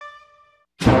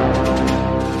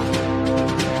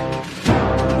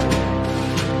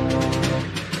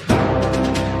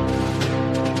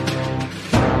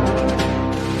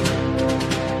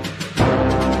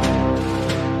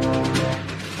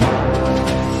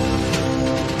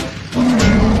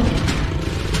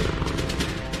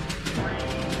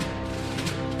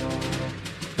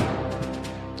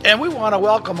And we want to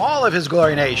welcome all of His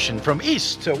Glory Nation from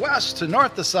east to west to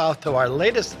north to south to our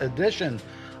latest edition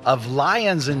of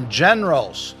Lions and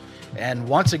Generals. And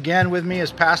once again with me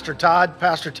is Pastor Todd.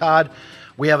 Pastor Todd,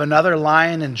 we have another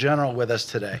Lion and General with us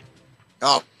today.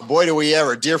 Oh, boy, do we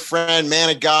ever. Dear friend, man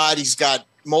of God. He's got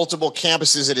multiple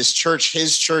campuses at his church.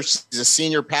 He's a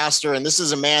senior pastor, and this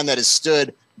is a man that has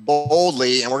stood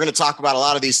boldly, and we're going to talk about a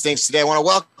lot of these things today. I want to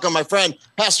welcome my friend,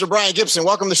 Pastor Brian Gibson.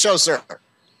 Welcome to the show, sir.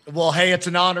 Well, hey, it's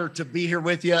an honor to be here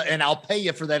with you, and I'll pay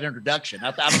you for that introduction. I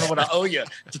don't know what I owe you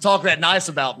to talk that nice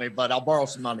about me, but I'll borrow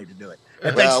some money to do it.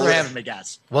 And thanks for having me,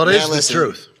 guys. Well, it is the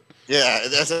truth. Yeah,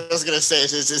 that's what I was going to say.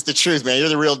 It's the truth, man. You're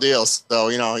the real deal. So,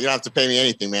 you don't have to pay me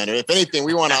anything, man. If anything,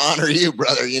 we want to honor you,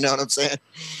 brother. You know what I'm saying?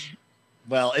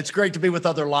 Well, it's great to be with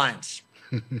other Lions.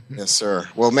 Yes, sir.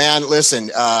 Well, man, listen,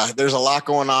 there's a lot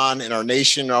going on in our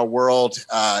nation, our world.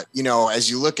 As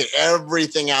you look at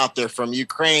everything out there from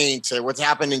Ukraine to what's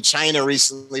happened in China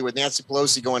recently with Nancy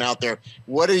Pelosi going out there,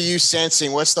 what are you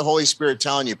sensing? What's the Holy Spirit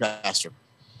telling you, Pastor?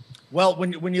 Well,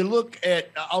 when you look at,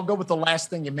 I'll go with the last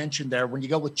thing you mentioned there. When you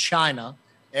go with China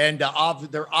and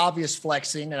their obvious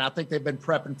flexing, and I think they've been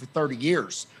prepping for 30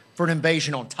 years for an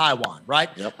invasion on Taiwan, right?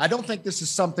 Yep. I don't think this is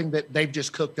something that they've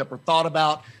just cooked up or thought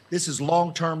about. This is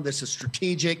long-term. This is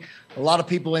strategic. A lot of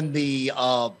people in the,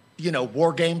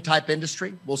 war game type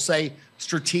industry will say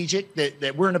strategic,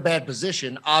 that we're in a bad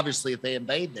position, obviously, if they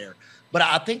invade there. But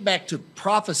I think back to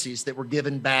prophecies that were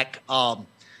given back,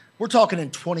 we're talking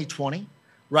in 2020,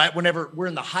 right? Whenever we're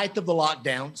in the height of the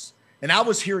lockdowns. And I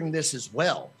was hearing this as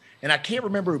well. And I can't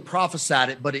remember who prophesied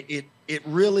it, but it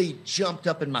really jumped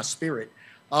up in my spirit.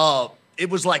 It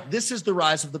was like, this is the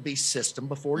rise of the beast system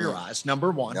before your eyes,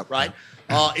 number one, yep. Right?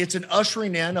 It's an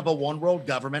ushering in of a one world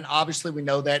government. Obviously, we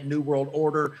know that New World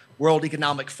Order, World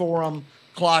Economic Forum,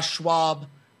 Klaus Schwab,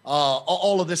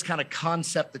 all of this kind of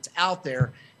concept that's out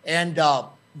there. And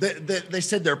they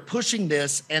said they're pushing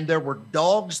this, and there were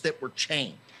dogs that were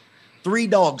chained. 3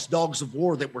 dogs of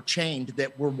war that were chained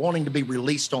that were wanting to be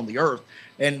released on the earth,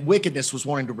 and wickedness was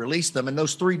wanting to release them. And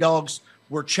those 3 dogs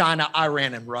were China,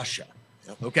 Iran, and Russia.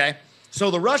 Yep. Okay. So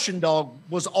the Russian dog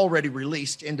was already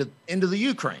released into the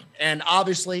Ukraine. And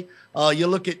obviously, you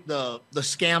look at the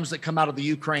scams that come out of the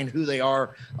Ukraine, who they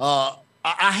are.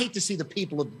 I hate to see the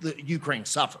people of the Ukraine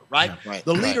suffer, right? Yeah, right.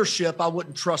 The leadership, I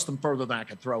wouldn't trust them further than I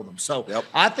could throw them. So yep.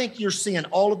 I think you're seeing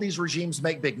all of these regimes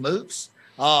make big moves.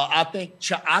 I think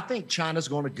China's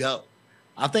going to go.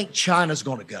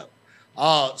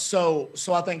 So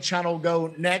I think China will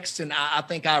go next, and I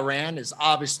think Iran is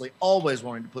obviously always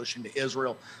wanting to push into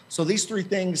Israel. So these 3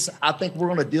 things I think we're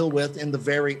going to deal with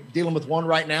dealing with one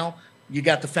right now. You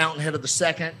got the fountainhead of the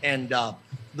second, and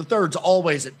the third's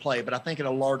always at play, but I think at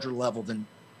a larger level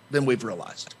than we've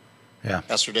realized. Yeah.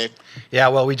 Pastor Dave? Yeah,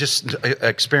 well, we just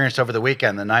experienced over the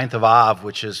weekend the 9th of Av,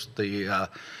 which is the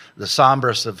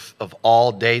somberest of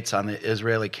all dates on the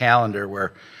Israeli calendar,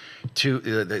 where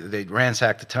they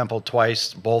ransacked the temple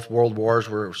twice. Both world wars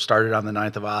were started on the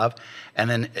 9th of Av, and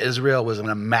then Israel was in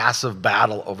a massive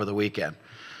battle over the weekend.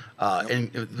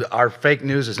 And our fake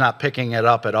news is not picking it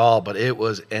up at all, but it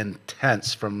was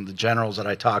intense from the generals that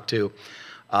I talked to.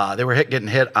 They were getting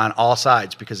hit on all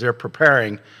sides because they're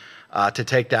preparing to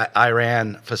take that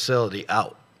Iran facility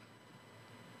out.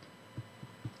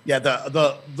 Yeah,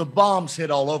 the bombs hit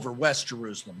all over West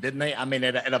Jerusalem, didn't they? I mean,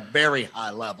 at a very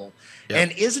high level. Yep.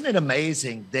 And isn't it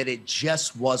amazing that it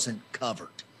just wasn't covered,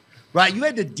 right? You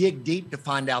had to dig deep to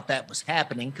find out that was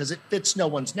happening because it fits no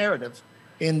one's narrative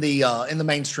in the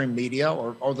mainstream media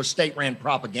or the state-ran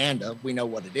propaganda. We know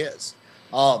what it is.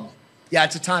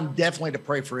 It's a time definitely to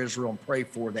pray for Israel and pray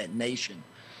for that nation.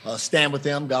 Stand with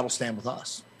them, God will stand with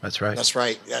us. That's right.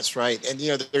 That's right. And,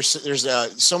 there's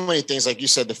so many things, like you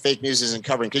said, the fake news isn't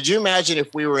covering. Could you imagine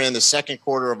if we were in the second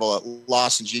quarter of a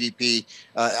loss in GDP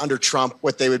under Trump,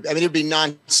 it'd be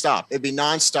nonstop. It'd be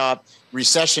nonstop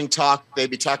recession talk. They'd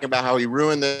be talking about how he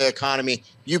ruined the economy.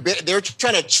 They're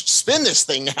trying to spin this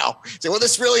thing now. Say, well,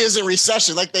 this really isn't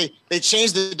recession. Like they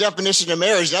changed the definition of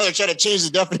marriage. Now they're trying to change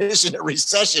the definition of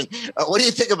recession. What do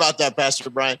you think about that, Pastor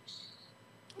Brian?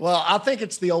 Well, I think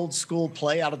it's the old school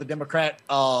play out of the Democrat,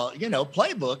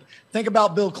 playbook. Think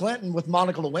about Bill Clinton with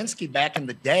Monica Lewinsky back in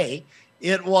the day.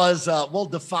 It was,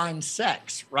 define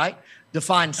sex, right?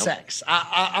 Define sex.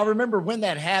 I remember when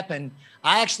that happened.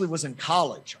 I actually was in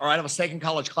college. All right, I was taking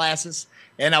college classes,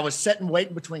 and I was sitting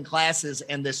waiting between classes,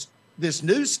 and this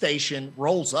news station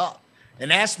rolls up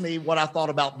and asked me what I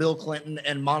thought about Bill Clinton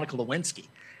and Monica Lewinsky.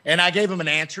 And I gave him an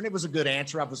answer, and it was a good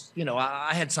answer.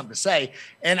 I had something to say.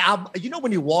 And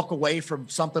when you walk away from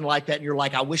something like that and you're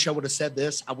like, I wish I would have said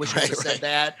this. I wish I would have said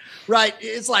that. Right.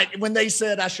 It's like when they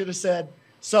said I should have said,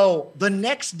 So the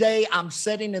next day I'm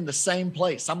sitting in the same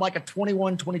place. I'm like a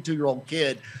 21, 22-year-old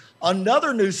kid.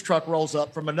 Another news truck rolls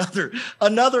up from another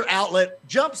outlet,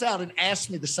 jumps out and asks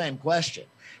me the same question.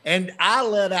 And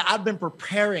I'd been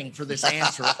preparing for this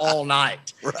answer all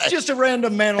night. Right. Just a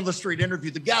random man on the street interview.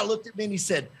 The guy looked at me and he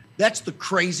said, "That's the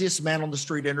craziest man on the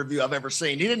street interview I've ever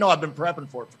seen." He didn't know I'd been prepping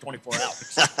for it for 24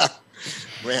 hours.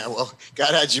 Man, well,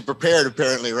 God had you prepared,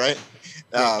 apparently, right?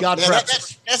 God man,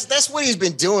 preps. that's what he's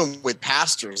been doing with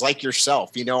pastors like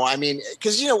yourself. I mean,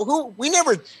 because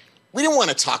we didn't want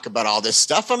to talk about all this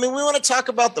stuff. I mean, we want to talk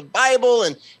about the Bible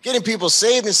and getting people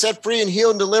saved and set free and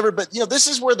healed and delivered. But this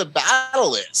is where the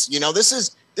battle is.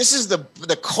 This is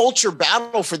the culture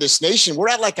battle for this nation. We're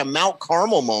at like a Mount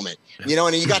Carmel moment. And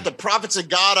you got the prophets of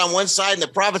God on one side and the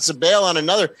prophets of Baal on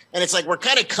another. And it's like we're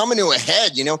kind of coming to a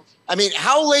head. I mean,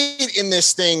 how late in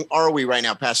this thing are we right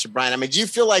now, Pastor Brian? I mean, do you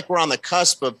feel like we're on the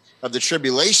cusp of the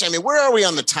tribulation? I mean, where are we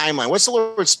on the timeline? What's the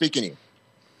Lord speaking to you?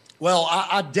 Well,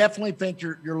 I definitely think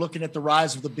you're looking at the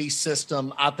rise of the beast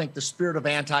system. I think the spirit of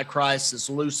Antichrist is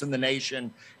loose in the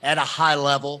nation at a high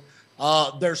level.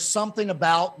 There's something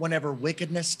about whenever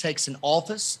wickedness takes an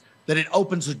office that it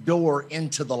opens a door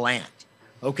into the land.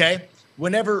 Okay,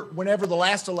 whenever the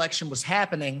last election was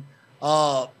happening,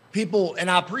 people,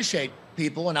 and I appreciate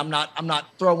people, and I'm not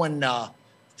throwing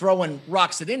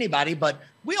rocks at anybody, but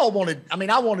we all wanted. I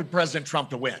mean, I wanted President Trump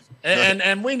to win,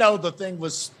 and we know the thing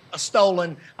was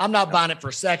stolen. I'm not buying it for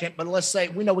a second, but let's say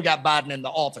we know we got Biden in the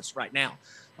office right now.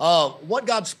 What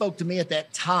God spoke to me at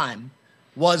that time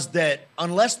was that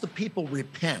unless the people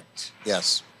repent,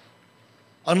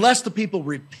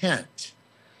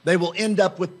 they will end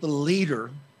up with the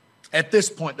leader at this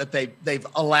point that they've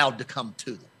allowed to come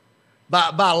to them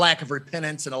by a lack of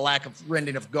repentance and a lack of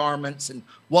rending of garments and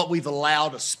what we've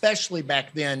allowed, especially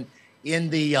back then in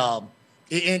the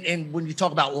in when you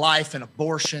talk about life and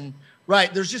abortion.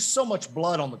 Right. There's just so much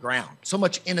blood on the ground, so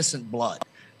much innocent blood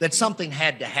that something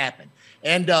had to happen.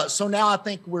 And so now I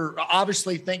think we're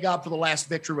obviously, thank God for the last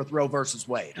victory with Roe versus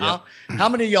Wade. Huh? How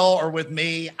many of y'all are with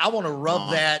me? I want to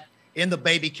rub that in the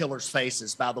baby killers'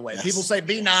 faces, by the way. Yes. People say,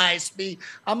 be nice.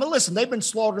 Listen, they've been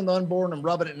slaughtering the unborn and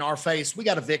rubbing it in our face. We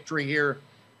got a victory here.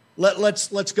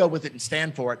 Let's go with it and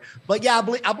stand for it. But yeah,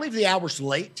 I believe the hour's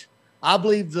late. I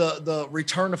believe the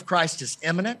return of Christ is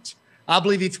imminent. I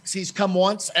believe he's come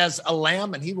once as a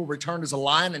lamb and he will return as a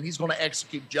lion and he's going to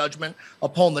execute judgment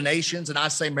upon the nations. And I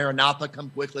say, Maranatha, come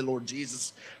quickly, Lord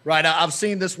Jesus. Right. I've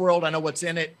seen this world. I know what's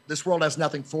in it. This world has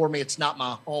nothing for me. It's not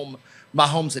my home. My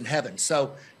home's in heaven.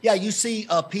 So yeah, you see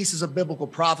pieces of biblical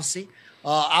prophecy.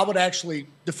 I would actually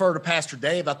defer to Pastor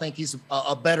Dave. I think he's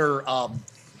a better,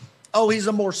 he's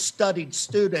a more studied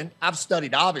student. I've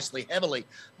studied, obviously, heavily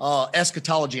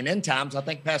eschatology and end times. I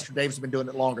think Pastor Dave's been doing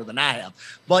it longer than I have.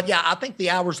 But, yeah, I think the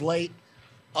hour's late,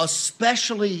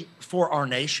 especially for our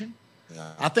nation.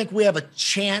 Yeah. I think we have a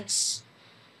chance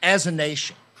as a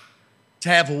nation to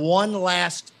have one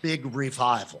last big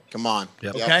revival. Come on.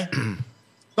 Yep. Okay?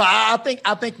 So I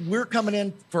think we're coming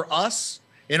in for us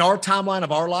in our timeline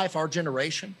of our life, our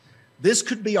generation. This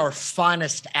could be our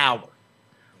finest hour.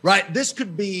 Right. This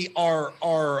could be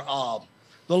the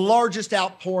largest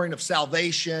outpouring of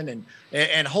salvation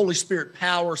and Holy Spirit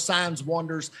power, signs,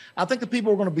 wonders. I think the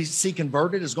people who are going to see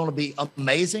converted is going to be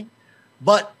amazing.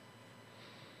 But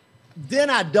then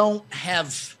I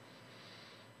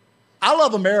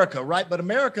love America, right? But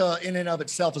America in and of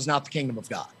itself is not the kingdom of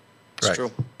God. That's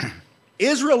true.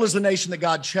 Israel is the nation that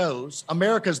God chose.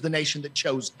 America is the nation that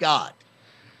chose God.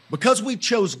 Because we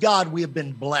chose God, we have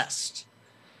been blessed.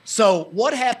 So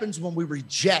what happens when we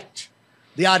reject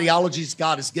the ideologies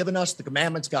God has given us, the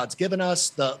commandments God's given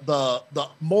us, the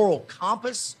moral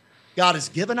compass God has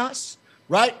given us,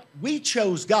 right? We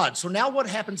chose God. So now what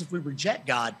happens if we reject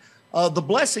God? The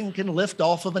blessing can lift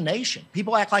off of a nation.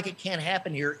 People act like it can't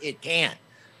happen here. It can.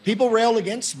 People rail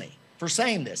against me for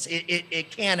saying this. It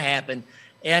can happen.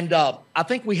 And I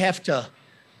think we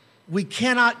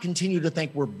cannot continue to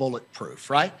think we're bulletproof,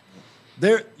 right?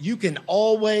 There's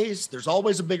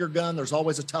always a bigger gun. There's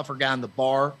always a tougher guy in the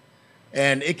bar,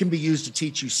 and it can be used to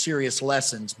teach you serious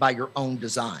lessons by your own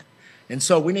design. And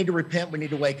so we need to repent. We need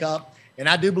to wake up. And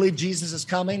I do believe Jesus is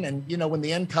coming. And, when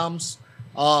the end comes,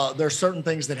 there are certain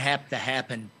things that have to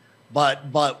happen.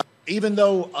 But even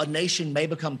though a nation may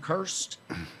become cursed,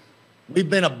 we've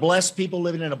been a blessed people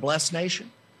living in a blessed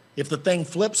nation. If the thing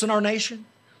flips in our nation,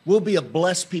 we'll be a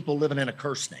blessed people living in a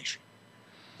cursed nation.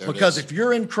 Because if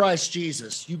you're in Christ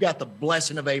Jesus, you got the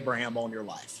blessing of Abraham on your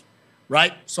life,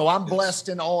 right? So I'm blessed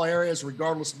in all areas,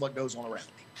 regardless of what goes on around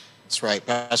me. That's right.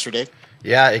 Pastor Dave?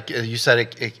 Yeah, you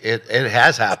said it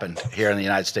has happened here in the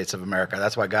United States of America.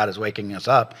 That's why God is waking us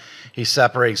up. He's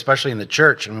separating, especially in the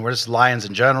church. I mean, we're just lions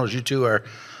and generals. You two are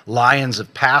lions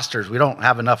of pastors. We don't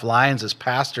have enough lions as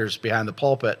pastors behind the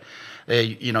pulpit.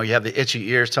 You have the itchy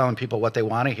ears telling people what they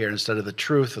want to hear instead of the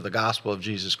truth of the gospel of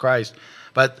Jesus Christ.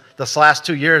 But this last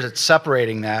 2 years, it's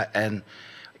separating that, and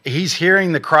he's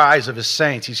hearing the cries of his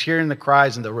saints. He's hearing the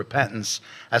cries and the repentance.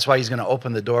 That's why he's going to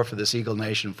open the door for this Eagle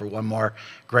Nation for one more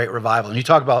great revival. And you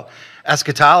talk about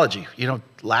eschatology.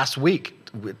 Last week,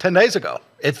 10 days ago,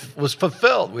 it was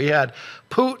fulfilled. We had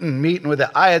Putin meeting with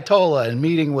the Ayatollah and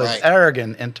meeting with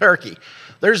Erdogan in Turkey.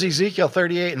 There's Ezekiel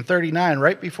 38 and 39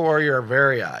 right before your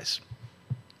very eyes.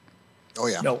 Oh,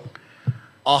 yeah. No,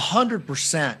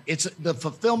 100%. It's the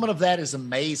fulfillment of that is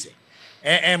amazing.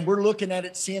 And we're looking at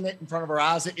it, seeing it in front of our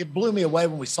eyes. It blew me away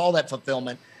when we saw that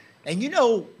fulfillment. And you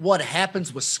know what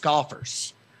happens with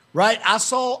scoffers, right? I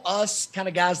saw us kind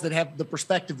of guys that have the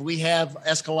perspective we have,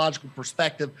 eschatological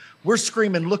perspective. We're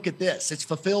screaming, look at this. It's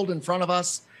fulfilled in front of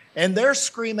us. And they're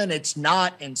screaming, it's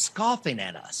not, and scoffing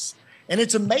at us. And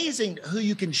it's amazing who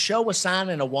you can show a sign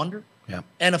and a wonder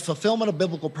and a fulfillment of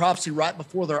biblical prophecy right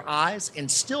before their eyes,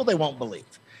 and still they won't believe.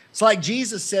 It's like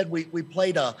Jesus said, we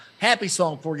played a happy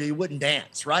song for you, you wouldn't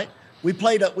dance, right? We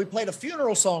played a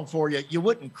funeral song for you, you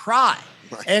wouldn't cry.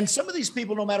 Right. And some of these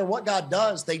people, no matter what God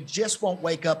does, they just won't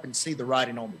wake up and see the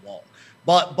writing on the wall.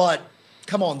 But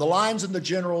come on, the lions and the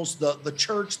generals, the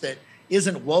church that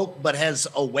isn't woke but has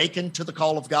awakened to the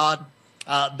call of God,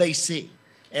 they see.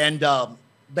 And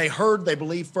they heard, they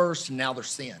believed first, and now they're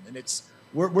seeing. And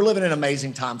we're living in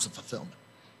amazing times of fulfillment.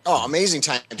 Oh, amazing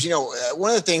times. One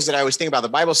of the things that I always think about, the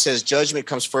Bible says judgment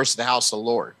comes first to the house of the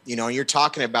Lord. And you're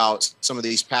talking about some of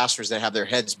these pastors that have their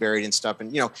heads buried and stuff.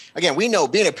 And, again, we know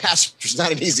being a pastor is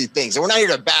not an easy thing. So we're not here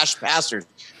to bash pastors,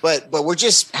 but we're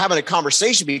just having a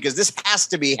conversation because this has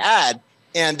to be had.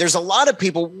 And there's a lot of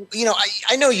people,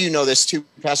 I know you know this too,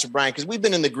 Pastor Brian, because we've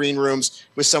been in the green rooms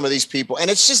with some of these people. And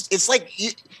it's like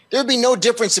there'd be no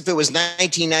difference if it was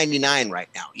 1999 right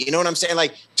now. You know what I'm saying?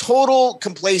 Like total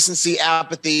complacency,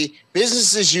 apathy,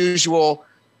 business as usual.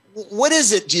 What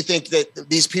is it, do you think, that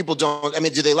these people don't? I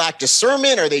mean, do they lack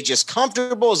discernment? Are they just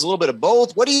comfortable? Is it a little bit of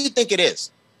both? What do you think it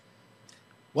is?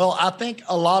 Well, I think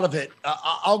a lot of it,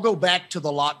 I'll go back to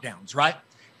the lockdowns, right?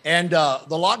 And the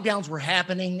lockdowns were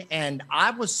happening, and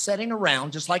I was sitting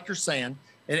around, just like you're saying,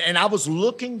 and I was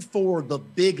looking for the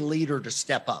big leader to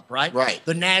step up, right? Right.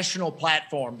 The national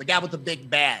platform, the guy with the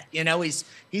big bat.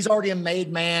 He's already a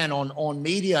made man on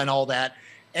media and all that,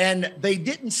 and they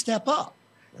didn't step up.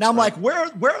 Now I'm like, where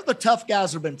are the tough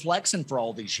guys that have been flexing for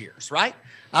all these years, right?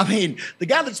 I mean, the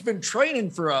guy that's been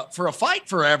training for a fight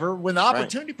forever, when the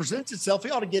opportunity presents itself, he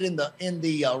ought to get in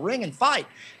the ring and fight.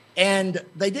 And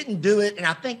they didn't do it. And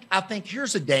I think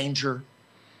here's a danger.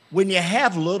 When you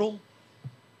have little,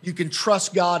 you can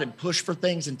trust God and push for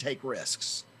things and take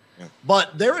risks. Yeah.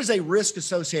 But there is a risk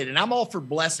associated. And I'm all for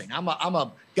blessing. I'm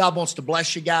a God wants to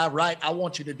bless you guy, right? I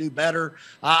want you to do better.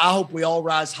 I hope we all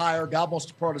rise higher. God wants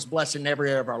to pour out his blessing in every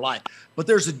area of our life. But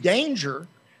there's a danger.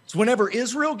 It's whenever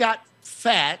Israel got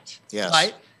fat,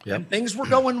 right? Yep. And things were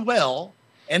going well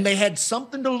and they had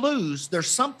something to lose. There's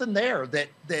something there that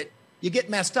you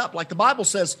get messed up. Like the Bible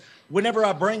says, whenever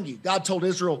I bring you, God told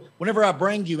Israel, whenever I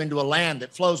bring you into a land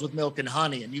that flows with milk and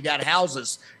honey, and you got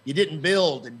houses you didn't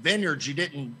build, and vineyards you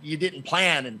didn't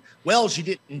plant, and wells you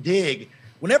didn't dig.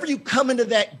 Whenever you come into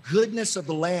that goodness of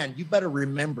the land, you better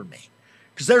remember me.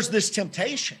 Because there's this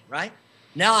temptation, right?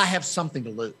 Now I have something to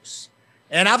lose.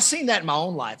 And I've seen that in my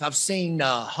own life. I've seen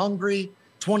hungry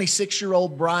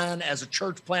 26-year-old Brian as a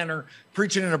church planter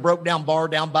preaching in a broke down bar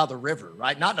down by the river,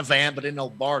 right? Not in a van, but in an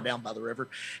old bar down by the river.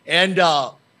 And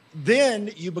then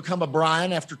you become a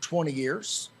Brian after 20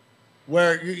 years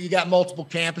where you got multiple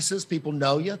campuses. People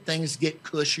know you. Things get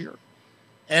cushier.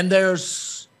 And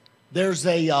there's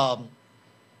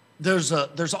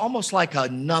almost like a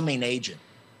numbing agent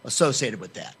associated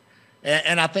with that.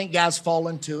 And I think guys fall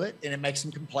into it, and it makes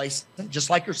them complacent, just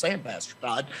like you're saying, Pastor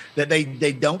Todd, that they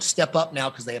don't step up now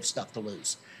because they have stuff to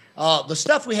lose. The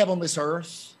stuff we have on this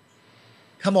earth,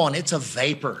 come on, it's a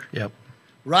vapor. Yep.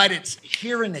 Right? It's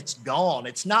here and it's gone.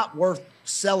 It's not worth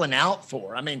selling out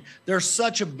for. I mean, there's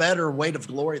such a better weight of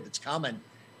glory that's coming.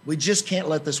 We just can't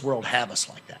let this world have us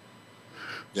like that.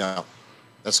 Yeah.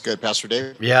 That's good, Pastor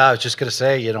Dave. Yeah, I was just going to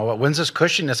say, when's this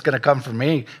cushion that's going to come from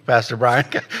me, Pastor Brian?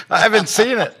 I haven't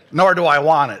seen it, nor do I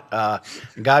want it.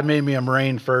 God made me a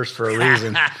Marine first for a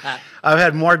reason. I've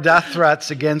had more death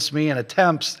threats against me and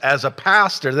attempts as a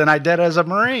pastor than I did as a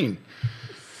Marine.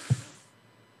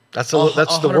 That's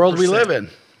the world we live in.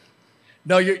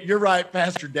 No, you're right,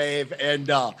 Pastor Dave. And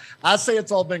I say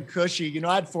it's all been cushy. You know,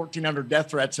 I had 1,400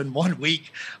 death threats in 1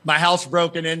 week. My house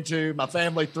broken into, my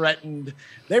family threatened.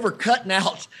 They were cutting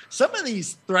out some of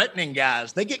these threatening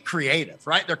guys. They get creative,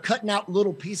 right? They're cutting out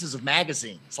little pieces of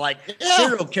magazines, like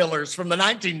serial killers from the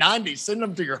 1990s, send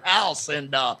them to your house.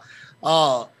 And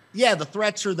yeah, the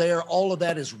threats are there. All of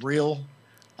that is real.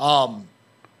 You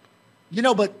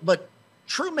know, but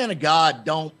true men of God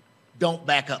don't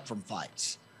back up from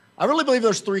fights. I really believe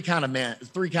there's three kind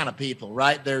of people,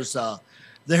 right? Well,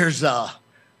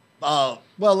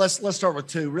 let's start with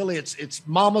two. Really, it's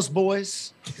mama's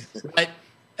boys, right?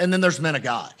 And then there's men of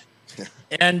God.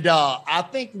 And I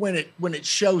think when it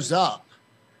shows up,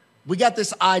 we got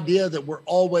this idea that we're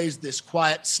always this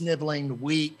quiet, sniveling,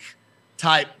 weak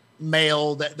type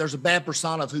male, that there's a bad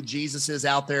persona of who Jesus is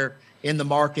out there in the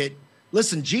market.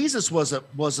 Listen, Jesus was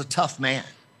a tough man.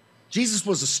 Jesus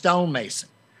was a stonemason.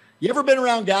 You ever been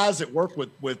around guys that work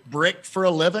with brick for a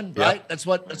living, right? Yep. That's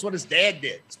what his dad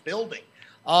did. It's building.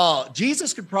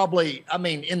 Jesus could probably, I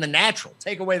mean, in the natural,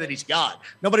 take away that he's God.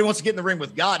 Nobody wants to get in the ring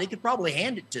with God. He could probably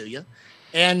hand it to you.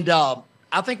 And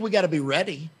I think we got to be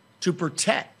ready to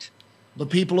protect the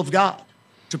people of God,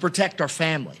 to protect our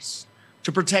families,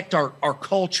 to protect our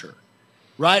culture,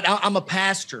 right? I'm a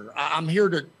pastor. I'm here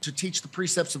to teach the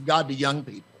precepts of God to young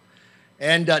people.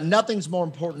 And nothing's more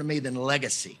important to me than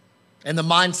legacy and the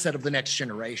mindset of the next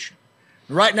generation.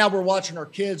 Right now, we're watching our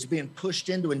kids being pushed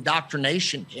into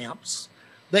indoctrination camps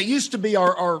that used to be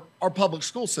our public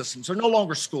school systems. They're no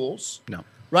longer schools. No.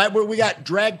 Right? Where we got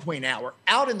drag queen hour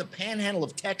out in the panhandle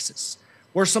of Texas,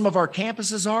 where some of our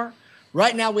campuses are.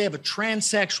 Right now, we have a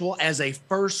transsexual as a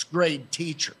first grade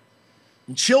teacher.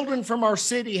 And children from our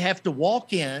city have to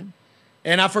walk in,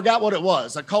 and I forgot what it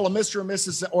was. I call a Mr. or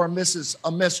Mrs. or a Mrs.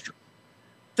 a Mr.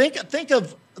 Think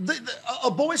of a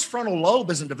boy's frontal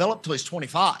lobe isn't developed till he's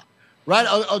 25, right?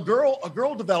 A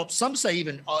girl develops, some say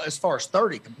even as far as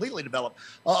 30, completely developed.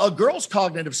 A girl's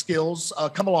cognitive skills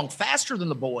come along faster than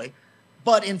the boy,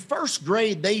 but in first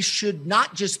grade, they should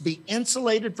not just be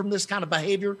insulated from this kind of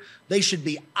behavior. They should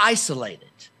be isolated,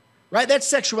 right? That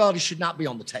sexuality should not be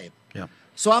on the table. Yeah.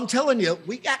 So I'm telling you,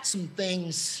 we got some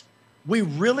things we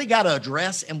really got to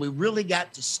address, and we really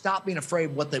got to stop being afraid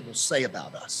of what they will say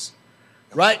about us.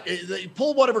 Right?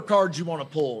 Pull whatever cards you want to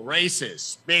pull.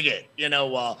 Racist, bigot,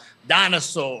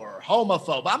 dinosaur,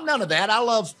 homophobe. I'm none of that. I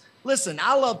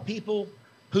love people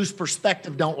whose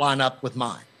perspective don't line up with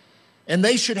mine. And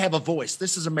they should have a voice.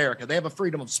 This is America. They have a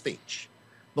freedom of speech.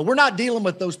 But we're not dealing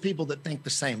with those people that think the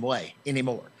same way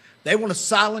anymore. They want to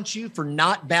silence you for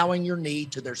not bowing your knee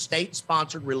to their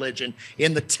state-sponsored religion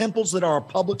in the temples that are a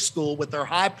public school with their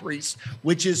high priests,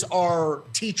 which is our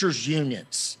teachers'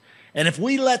 unions. And if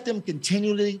we let them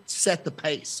continually set the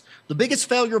pace, the biggest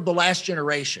failure of the last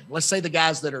generation, let's say the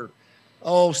guys that are,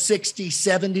 60,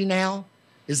 70 now,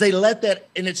 is they let that,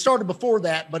 and it started before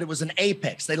that, but it was an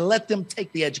apex. They let them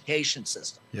take the education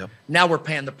system. Yep. Now we're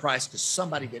paying the price because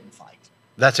somebody didn't fight.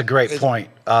 That's a great point.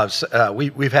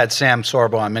 We've had Sam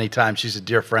Sorbo on many times. She's a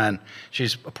dear friend.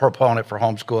 She's a proponent for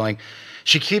homeschooling.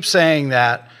 She keeps saying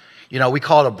that, we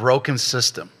call it a broken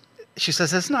system. She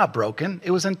says it's not broken.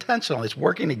 It was intentional. It's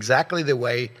working exactly the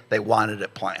way they wanted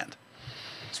it planned.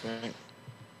 That's right.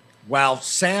 Wow,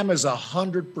 Sam is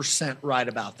 100% right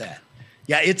about that.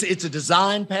 Yeah, it's a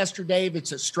design, Pastor Dave.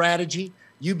 It's a strategy.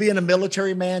 You being a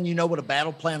military man, you know what a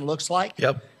battle plan looks like.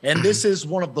 Yep. And this is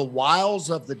one of the wiles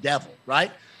of the devil,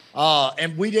 right?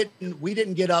 And we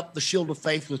didn't get up the shield of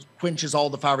faith, which quenches all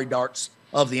the fiery darts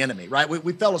of the enemy, right?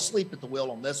 We fell asleep at the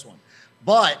wheel on this one.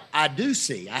 But I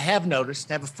have noticed,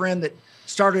 I have a friend that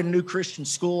started a new Christian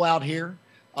school out here.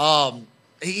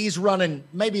 He's running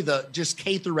maybe just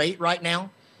K through 8 right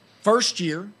now. First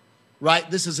year, right?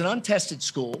 This is an untested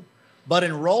school, but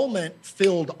enrollment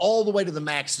filled all the way to the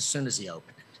max as soon as he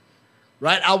opened it,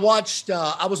 right? I was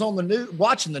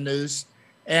watching the news,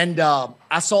 and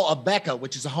I saw Abeka,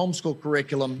 which is a homeschool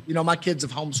curriculum. My kids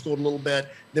have homeschooled a little bit,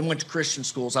 then went to Christian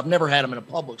schools. I've never had them in a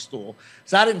public school.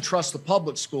 So I didn't trust the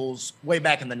public schools way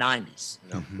back in the 90s,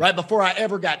 right? Before I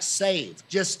ever got saved.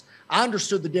 I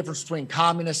understood the difference between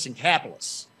communists and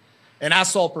capitalists. And I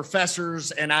saw professors,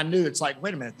 and I knew it's like,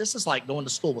 wait a minute, this is like going to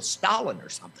school with Stalin or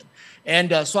something.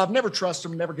 And so I've never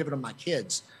trusted them, never given them my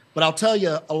kids. But I'll tell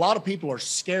you, a lot of people are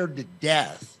scared to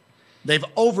death. They've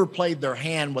overplayed their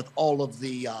hand with all of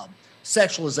the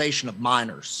sexualization of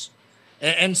minors.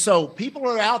 And so people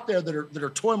are out there that are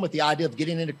toying with the idea of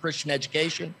getting into Christian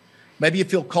education. Maybe you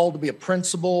feel called to be a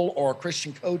principal or a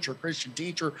Christian coach or a Christian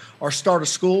teacher or start a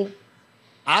school.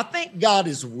 I think God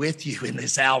is with you in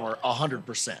this hour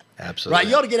 100%. Absolutely. Right?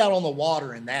 You ought to get out on the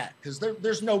water in that, because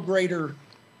there's no greater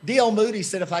D.L. Moody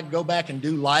said, if I could go back and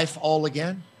do life all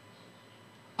again,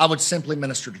 I would simply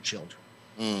minister to children.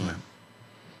 And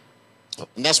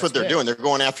that's what they're doing. They're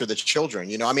going after the children.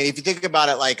 I mean, if you think about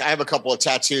it, like I have a couple of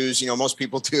tattoos, most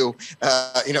people do,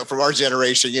 from our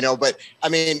generation, but I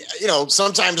mean,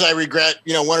 sometimes I regret,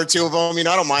 one or two of them, I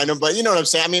don't mind them, but you know what I'm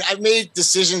saying? I mean, I've made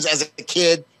decisions as a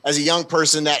kid, as a young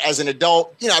person that as an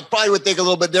adult, I probably would think a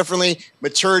little bit differently.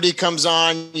 Maturity comes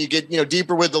on, you get,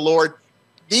 deeper with the Lord.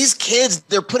 These kids,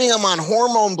 they're putting them on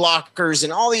hormone blockers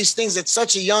and all these things at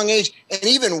such a young age. And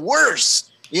even worse,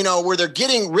 where they're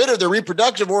getting rid of the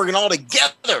reproductive organ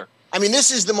altogether. I mean, this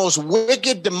is the most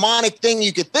wicked, demonic thing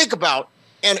you could think about.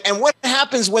 And what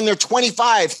happens when they're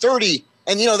 25, 30,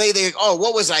 and, they oh,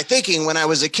 what was I thinking when I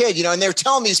was a kid? And they're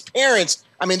telling these parents,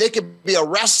 I mean, they could be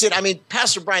arrested. I mean,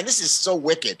 Pastor Brian, this is so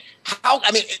wicked.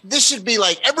 This should be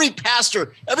like every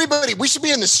pastor, everybody, we should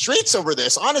be in the streets over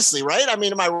this, honestly, right? I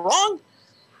mean, am I wrong?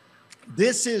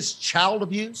 This is child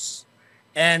abuse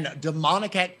and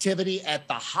demonic activity at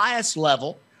the highest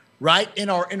level, right? In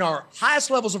our highest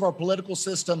levels of our political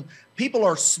system, people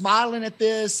are smiling at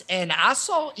this. And I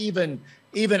saw even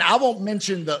I won't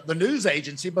mention the news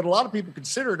agency, but a lot of people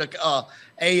consider it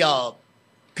a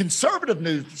conservative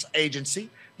news agency.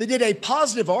 They did a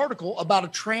positive article about a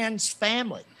trans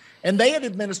family, and they had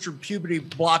administered puberty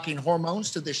blocking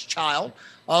hormones to this child.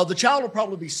 The child will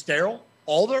probably be sterile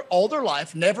all their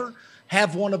life, never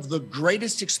have one of the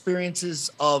greatest experiences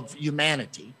of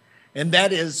humanity, and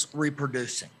that is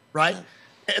reproducing, right?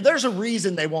 There's a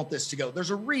reason they want this to go. There's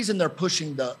a reason they're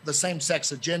pushing the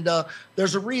same-sex agenda.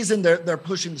 There's a reason they're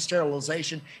pushing the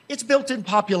sterilization. It's built-in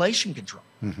population control.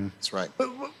 Mm-hmm. That's right.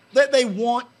 But they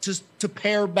want to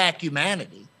pare back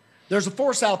humanity. There's a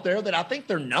force out there that I think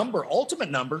their ultimate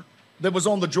number that was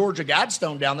on the Georgia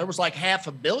Guidestone down there was like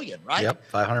 500 million, right? Yep,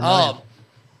 500 million.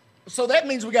 So that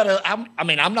means we got to,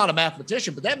 I'm not a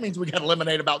mathematician, but that means we got to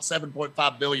eliminate about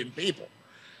 7.5 billion people,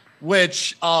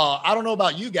 which I don't know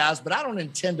about you guys, but I don't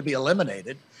intend to be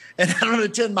eliminated. And I don't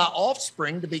intend my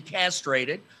offspring to be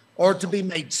castrated or to be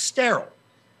made sterile.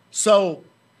 So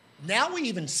now we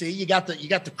even see you got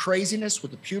the craziness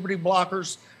with the puberty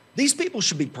blockers. These people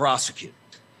should be prosecuted.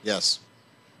 Yes.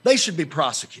 They should be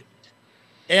prosecuted.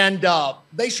 And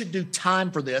they should do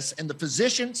time for this. And the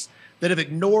physicians that have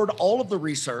ignored all of the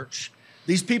research,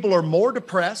 these people are more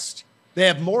depressed. They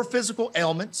have more physical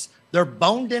ailments. Their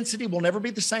bone density will never be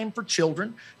the same for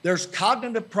children. There's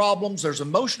cognitive problems. There's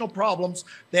emotional problems.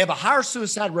 They have a higher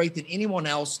suicide rate than anyone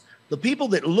else. The people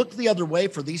that look the other way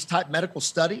for these type medical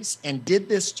studies and did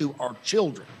this to our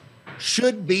children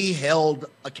should be held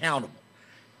accountable.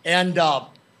 And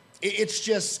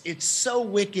it's so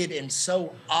wicked and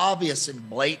so obvious and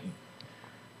blatant.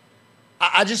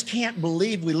 I just can't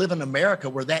believe we live in America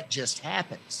where that just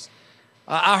happens.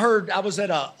 I was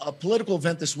at a political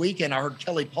event this weekend. I heard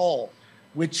Kelly Paul,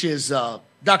 which is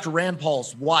Dr. Rand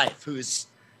Paul's wife,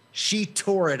 she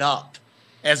tore it up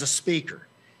as a speaker.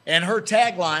 And her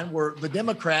tagline were the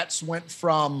Democrats went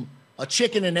from a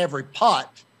chicken in every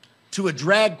pot to a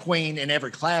drag queen in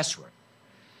every classroom.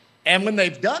 And when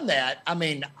they've done that, I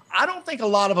mean, I don't think a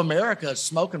lot of America is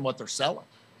smoking what they're selling.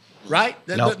 Right?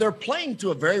 Nope. They're playing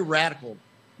to a very radical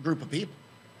group of people.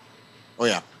 Oh,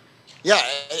 yeah. Yeah.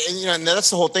 And that's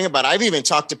the whole thing about it. I've even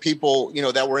talked to people,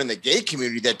 that were in the gay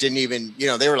community that didn't even,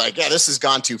 they were like, yeah, this has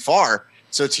gone too far.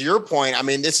 So to your point, I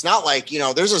mean, it's not like,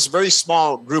 there's this very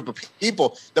small group of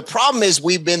people. The problem is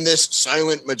we've been this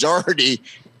silent majority,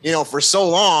 for so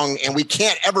long, and we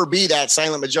can't ever be that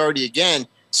silent majority again.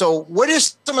 So what are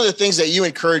some of the things that you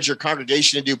encourage your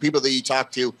congregation to do, people that you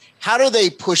talk to? How do they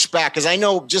push back? Because I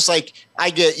know just like I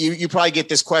get, you probably get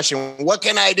this question, what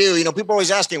can I do? People are always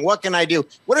asking, what can I do?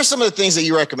 What are some of the things that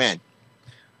you recommend?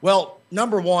 Well,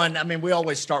 number one, I mean, we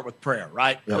always start with prayer,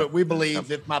 right? Yep. We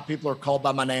believe if my people are called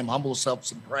by my name, humble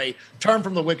themselves and pray, turn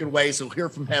from the wicked ways, he'll hear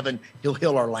from heaven, he'll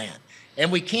heal our land.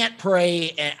 And we can't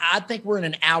pray. And I think we're in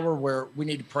an hour where we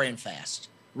need to pray and fast.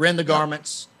 Rend the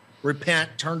garments. Repent,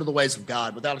 turn to the ways of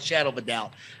God without a shadow of a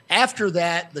doubt. After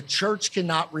that, the church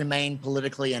cannot remain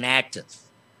politically inactive.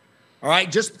 All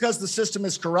right. Just because the system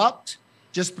is corrupt,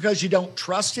 just because you don't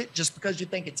trust it, just because you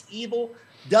think it's evil,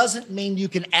 doesn't mean you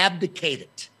can abdicate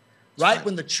it. Right?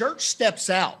 When the church steps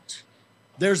out,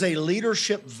 there's a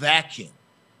leadership vacuum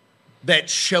that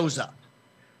shows up.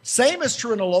 Same is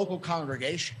true in a local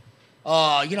congregation.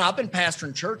 I've been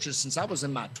pastoring churches since I was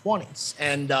in my 20s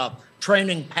and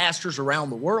training pastors around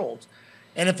the world.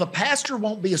 And if a pastor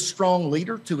won't be a strong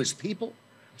leader to his people,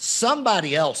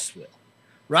 somebody else will,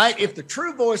 right? If the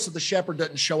true voice of the shepherd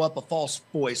doesn't show up, a false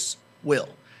voice will.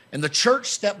 And the church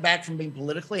stepped back from being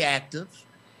politically active.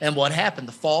 And what happened?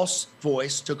 The false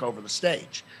voice took over the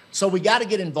stage. So we got to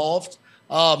get involved.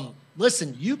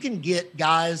 Listen, you can get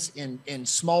guys in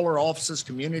smaller offices,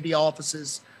 community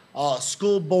offices,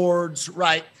 school boards,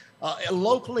 right?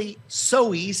 Locally,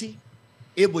 so easy.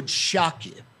 It would shock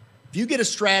you. If you get a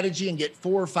strategy and get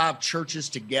 4 or 5 churches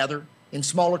together in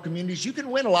smaller communities, you can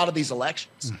win a lot of these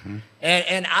elections. Mm-hmm.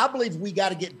 And I believe we got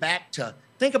to get back to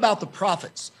think about the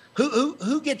prophets.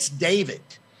 Who gets David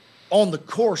on the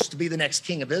course to be the next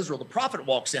king of Israel? The prophet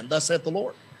walks in, thus saith the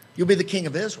Lord, you'll be the king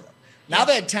of Israel. Now, I've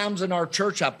had times in our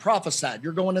church I've prophesied,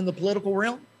 you're going in the political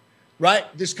realm, right?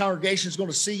 This congregation is going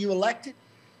to see you elected,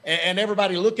 and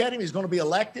everybody look at him. He's going to be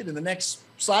elected in the next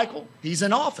cycle. He's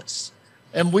in office,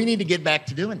 and we need to get back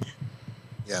to doing that.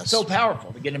 Yes. So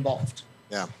powerful to get involved.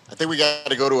 Yeah. I think we got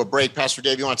to go to a break. Pastor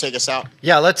Dave, you want to take us out?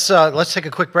 Yeah, let's take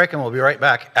a quick break, and we'll be right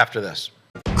back after this.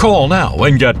 Call now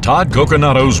and get Todd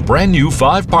Coconato's brand new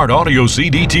 5-part audio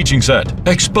CD teaching set,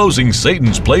 Exposing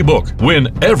Satan's Playbook,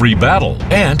 Win Every Battle,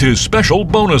 and his special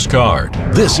bonus card.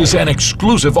 This is an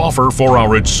exclusive offer for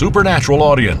our It's Supernatural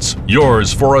audience.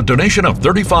 Yours for a donation of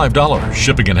 $35.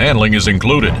 Shipping and handling is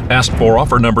included. Ask for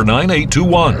offer number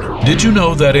 9821. Did you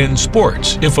know that in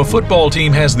sports, if a football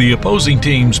team has the opposing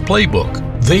team's playbook,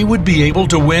 they would be able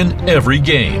to win every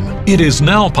game? It is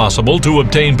now possible to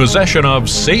obtain possession of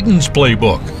Satan's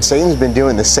playbook. Satan's been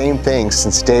doing the same thing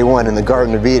since day one in the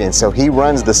Garden of Eden, so he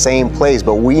runs the same plays,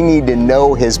 but we need to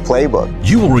know his playbook.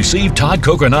 You will receive Todd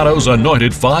Coconato's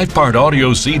anointed 5-part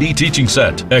audio CD teaching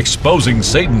set, Exposing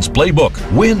Satan's Playbook,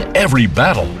 Win Every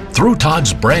Battle. Through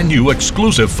Todd's brand new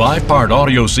exclusive 5-part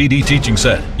audio CD teaching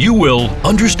set, you will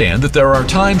understand that there are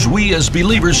times we as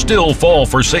believers still fall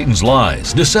for Satan's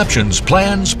lies, deceptions,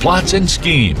 plans, plots, and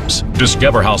schemes.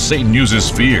 Discover how Satan uses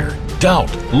fear,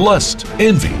 doubt, lust,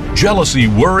 envy, jealousy,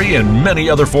 worry, and many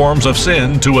other forms of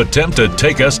sin to attempt to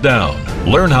take us down.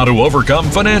 Learn how to overcome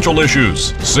financial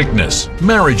issues, sickness,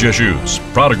 marriage issues,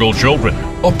 prodigal children,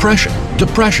 oppression,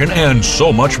 depression, and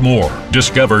so much more.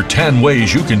 Discover 10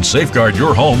 ways you can safeguard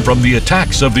your home from the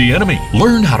attacks of the enemy.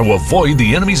 Learn how to avoid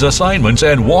the enemy's assignments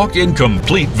and walk in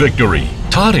complete victory.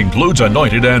 Todd includes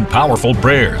anointed and powerful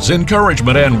prayers,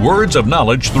 encouragement, and words of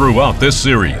knowledge throughout this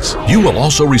series. You will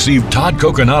also receive Todd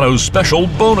Coconato's special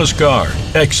bonus card,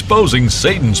 Exposing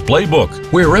Satan's Playbook.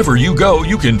 Wherever you go,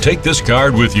 you can take this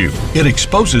card with you. It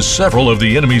exposes several of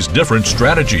the enemy's different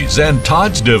strategies and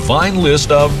Todd's divine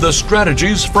list of the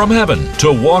strategies from heaven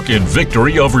to walk in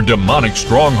victory over demonic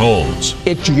strongholds.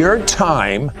 It's your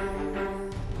time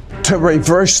to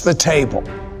reverse the table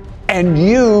and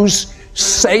use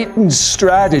Satan's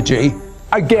strategy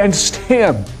against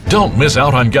him. Don't miss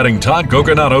out on getting Todd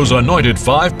Coconato's anointed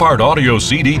 5-part audio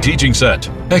CD teaching set,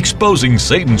 Exposing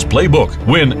Satan's Playbook,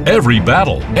 Win Every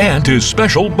Battle, and his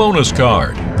special bonus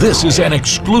card. This is an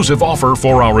exclusive offer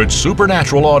for our It's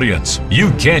Supernatural audience.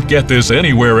 You can't get this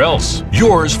anywhere else.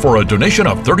 Yours for a donation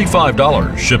of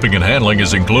 $35. Shipping and handling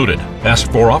is included.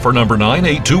 Ask for offer number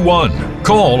 9821.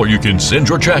 Call or you can send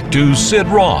your check to Sid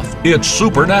Roth. It's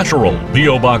Supernatural,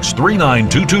 P.O. Box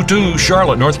 39222,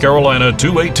 Charlotte, North Carolina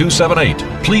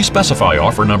 28278. Please specify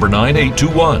offer number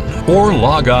 9821 or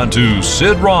log on to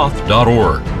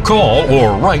sidroth.org. Call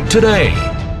or write today.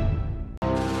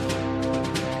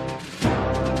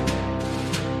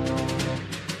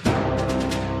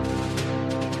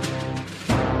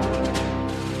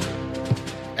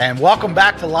 And welcome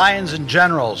back to Lions and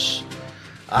Generals.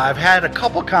 I've had a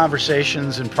couple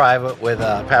conversations in private with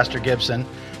Pastor Gibson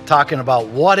talking about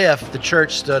what if the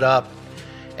church stood up.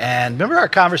 And remember our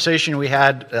conversation we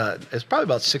had, it's probably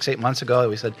about 6-8 months ago.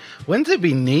 We said, wouldn't it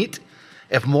be neat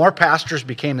if more pastors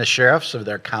became the sheriffs of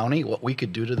their county, what we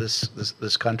could do to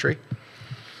this country?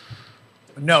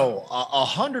 No,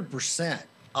 100%.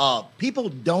 People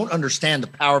don't understand the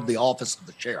power of the office of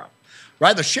the sheriff,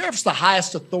 right? The sheriff's the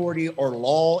highest authority or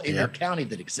law in your county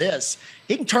that exists.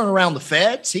 He can turn around the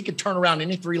feds. He can turn around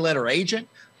any 3-letter agent,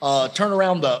 turn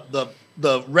around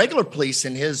the regular police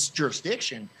in his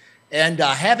jurisdiction. And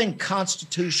having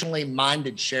constitutionally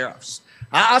minded sheriffs.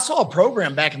 I saw a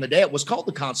program back in the day. It was called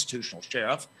the Constitutional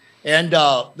Sheriff. And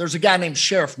there's a guy named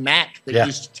Sheriff Mack that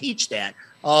used to teach that.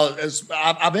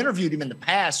 I've interviewed him in the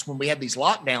past when we had these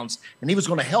lockdowns, and he was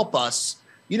going to help us,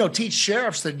 teach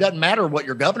sheriffs that it doesn't matter what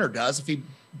your governor does. If he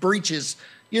breaches,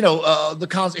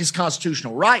 his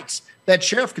constitutional rights, that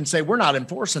sheriff can say, we're not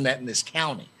enforcing that in this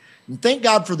county. And thank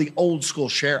God for the old school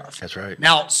sheriff. That's right.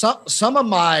 Now, some of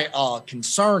my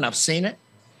concern, I've seen it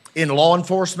in law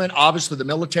enforcement, obviously the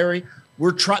military.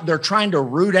 They're trying to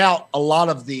root out a lot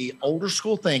of the older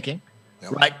school thinking,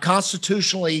 right?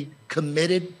 Constitutionally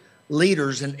committed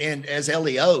leaders and as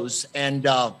LEOs, and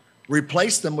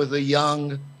replace them with a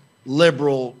young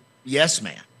liberal yes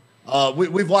man.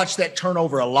 We've watched that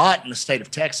turnover a lot in the state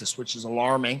of Texas, which is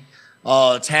alarming.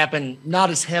 It's happened not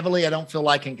as heavily, I don't feel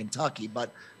like, in Kentucky,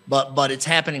 but it's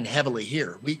happening heavily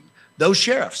here. Those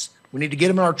sheriffs, we need to get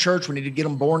them in our church. We need to get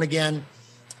them born again.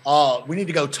 We need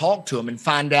to go talk to them and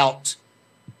find out,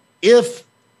 if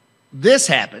this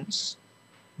happens,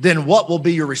 then what will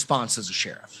be your response as a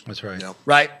sheriff? That's right. Yep.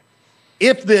 Right?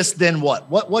 If this, then what?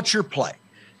 What's your play?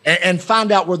 And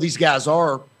find out where these guys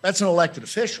are. That's an elected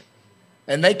official.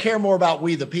 And they care more about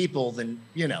we the people than,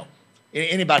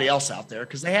 anybody else out there,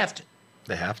 because they have to.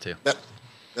 They have to.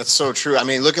 That's so true. I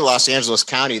mean, look at Los Angeles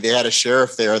County. They had a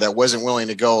sheriff there that wasn't willing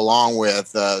to go along with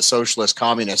socialist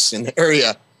communists in the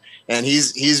area. And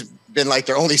he's been like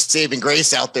their only saving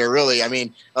grace out there, really. I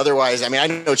mean, otherwise, I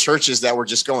know churches that were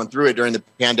just going through it during the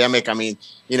pandemic. I mean,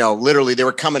 literally they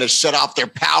were coming to shut off their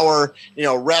power.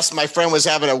 My friend was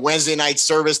having a Wednesday night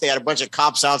service. They had a bunch of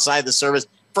cops outside the service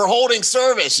for holding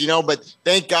service, but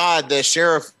thank God the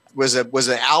sheriff was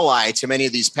an ally to many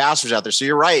of these pastors out there. So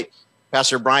you're right,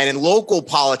 Pastor Brian, and local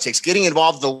politics, getting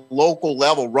involved at the local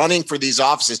level, running for these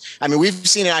offices. I mean, we've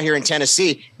seen it out here in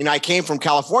Tennessee. I came from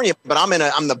California, but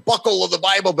I'm the buckle of the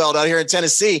Bible Belt out here in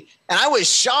Tennessee. And I was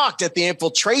shocked at the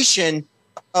infiltration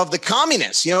of the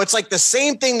communists. It's like the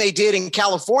same thing they did in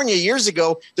California years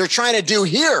ago, they're trying to do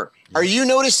here. Are you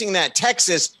noticing that?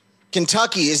 Texas,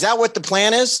 Kentucky, is that what the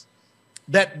plan is?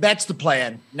 That's the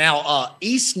plan. Now,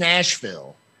 East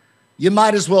Nashville, you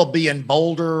might as well be in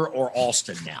Boulder or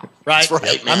Austin now, right? That's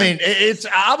right, man. I mean,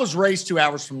 I was raised 2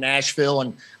 hours from Nashville,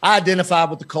 and I identify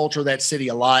with the culture of that city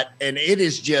a lot. And it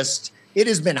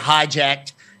has been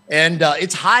hijacked, and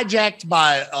it's hijacked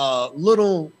by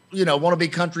little,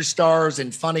 wannabe country stars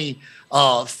and funny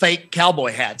fake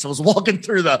cowboy hats. I was walking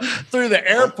through the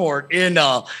airport in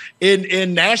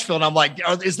Nashville, and I'm like,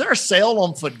 is there a sale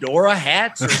on fedora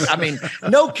hats?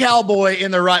 No cowboy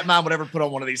in their right mind would ever put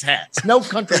on one of these hats. No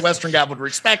country western guy would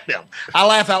respect them. I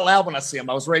laugh out loud when I see them.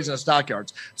 I was raised in the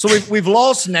stockyards. So we've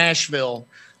lost Nashville.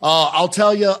 I'll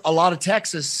tell you, a lot of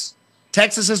Texas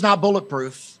is not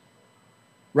bulletproof,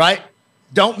 right?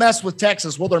 Don't mess with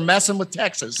Texas. Well, they're messing with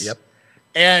Texas. Yep.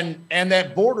 And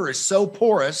that border is so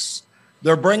porous.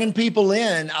 They're bringing people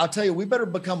in. I'll tell you, we better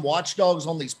become watchdogs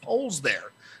on these polls there,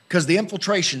 because the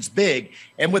infiltration's big.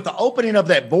 And with the opening of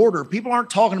that border, people aren't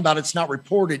talking about it's not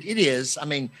reported. It is.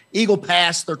 Eagle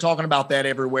Pass, they're talking about that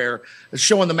everywhere. It's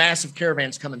showing the massive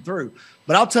caravans coming through.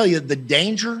 But I'll tell you, the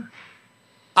danger,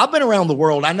 I've been around the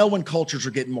world. I know when cultures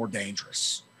are getting more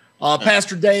dangerous.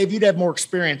 Pastor Dave, you'd have more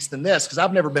experience than this, because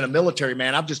I've never been a military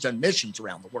man. I've just done missions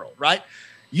around the world, right?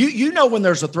 You know when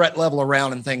there's a threat level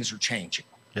around and things are changing.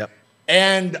 Yep.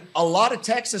 And a lot of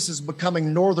Texas is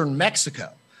becoming northern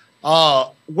Mexico,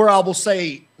 where I will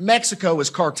say Mexico is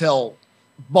cartel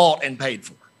bought and paid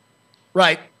for,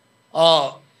 right?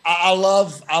 I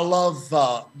love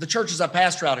the churches I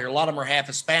pastor out here. A lot of them are half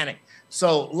Hispanic.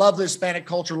 So love the Hispanic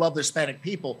culture, love the Hispanic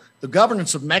people. The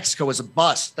governance of Mexico is a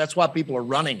bust. That's why people are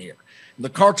running here. And the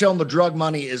cartel and the drug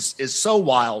money is so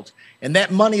wild. And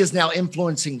that money is now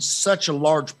influencing such a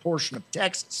large portion of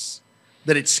Texas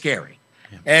that it's scary.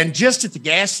 Yeah. And just at the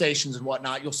gas stations and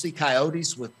whatnot, you'll see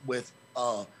coyotes with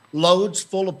loads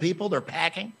full of people. They're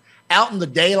packing out in the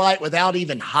daylight without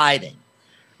even hiding.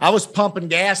 I was pumping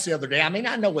gas the other day.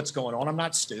 I know what's going on. I'm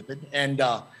not stupid. And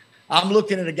I'm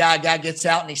looking at a guy gets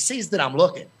out and he sees that I'm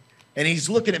looking. And he's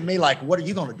looking at me like, what are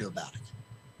you going to do about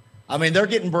it? They're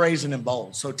getting brazen and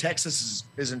bold. So Texas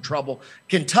is in trouble.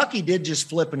 Kentucky did just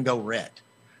flip and go red.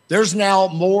 There's now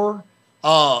more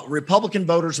Republican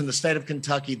voters in the state of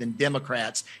Kentucky than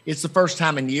Democrats. It's the first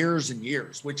time in years and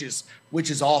years, which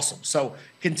is awesome. So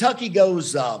Kentucky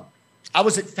goes, I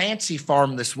was at Fancy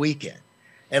Farm this weekend.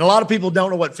 And a lot of people don't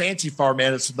know what Fancy Farm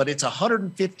is, but it's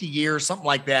 150 years, something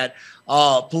like that,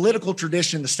 political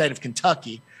tradition in the state of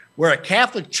Kentucky, where a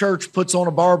Catholic church puts on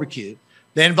a barbecue.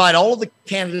 They invite all of the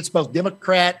candidates, both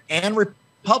Democrat and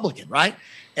Republican, right?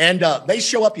 And they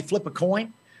show up, you flip a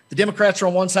coin. The Democrats are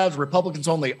on one side, the Republicans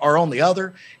are on the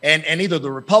other. And either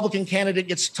the Republican candidate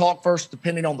gets to talk first,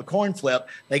 depending on the coin flip.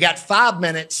 They got 5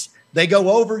 minutes. They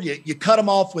go over, you cut them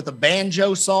off with a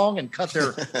banjo song and cut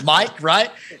their mic,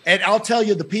 right? And I'll tell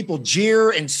you, the people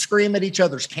jeer and scream at each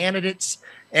other's candidates.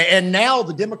 And now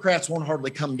the Democrats won't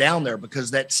hardly come down there,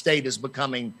 because that state is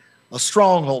becoming a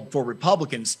stronghold for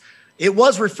Republicans. It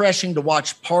was refreshing to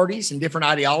watch parties and different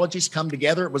ideologies come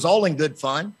together. It was all in good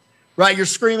fun, right? You're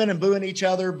screaming and booing each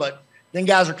other, but then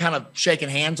guys are kind of shaking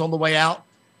hands on the way out.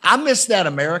 I miss that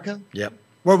America. Yep.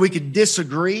 Where we could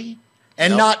disagree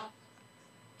and not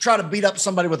try to beat up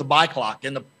somebody with a bike lock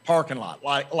in the parking lot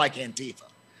like Antifa.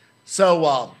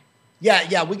 So,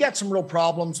 we got some real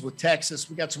problems with Texas.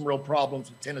 We got some real problems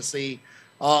with Tennessee.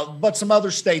 but some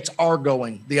other states are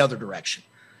going the other direction.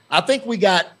 I think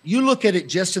you look at it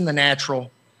just in the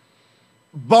natural,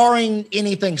 barring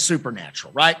anything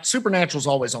supernatural, right? Supernatural is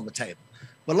always on the table.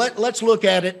 But let's look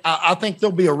at it. I think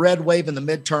there'll be a red wave in the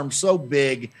midterm so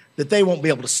big that they won't be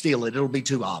able to steal it. It'll be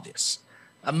too obvious.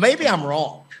 Maybe I'm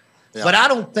wrong, but I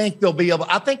don't think they'll be able.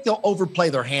 I think they'll overplay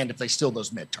their hand if they steal those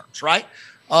midterms, right?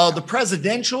 The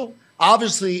presidential,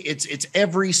 obviously, it's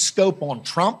every scope on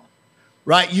Trump,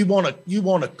 right? You want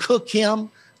to cook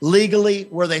him legally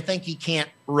where they think he can't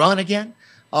run again.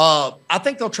 I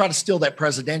think they'll try to steal that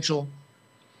presidential.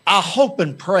 I hope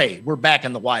and pray we're back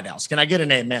in the White House. Can I get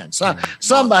an amen? So,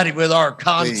 somebody with our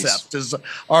concept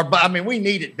we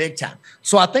need it big time.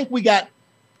 So I think we got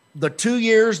the 2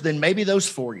 years, then maybe those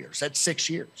 4 years. That's 6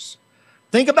 years.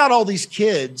 Think about all these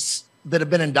kids that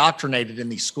have been indoctrinated in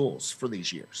these schools for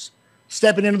these years,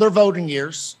 stepping into their voting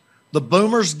years, the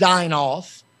boomers dying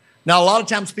off. Now, a lot of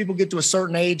times people get to a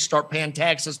certain age, start paying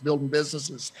taxes, building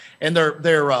businesses, and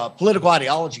their political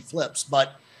ideology flips.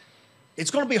 But it's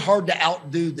going to be hard to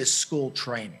outdo this school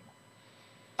training.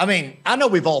 I mean, I know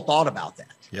we've all thought about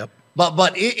that. Yep.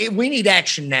 But we need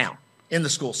action now in the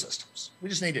school systems. We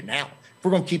just need it now if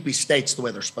we're going to keep these states the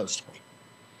way they're supposed to be.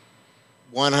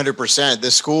 100%. The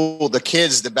school, the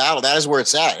kids, the battle, that is where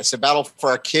it's at. It's a battle for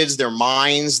our kids, their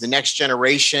minds, the next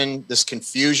generation, this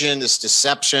confusion, this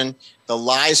deception, the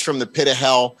lies from the pit of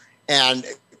hell. And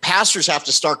pastors have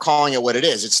to start calling it what it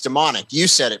is. It's demonic. You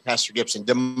said it, Pastor Gibson,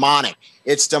 demonic.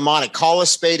 It's demonic. Call a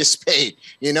spade a spade.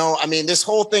 This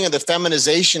whole thing of the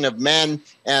feminization of men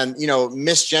and,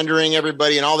 misgendering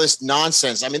everybody and all this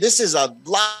nonsense. This is a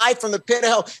lie from the pit of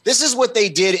hell. This is what they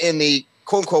did in the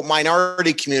quote unquote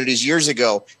minority communities years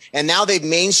ago. And now they've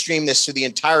mainstreamed this to the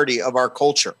entirety of our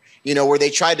culture, where they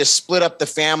tried to split up the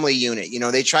family unit.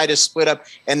 They tried to split up,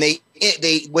 and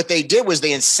what they did was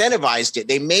they incentivized it.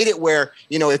 They made it where,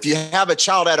 if you have a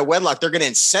child out of wedlock, they're going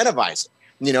to incentivize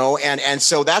it, and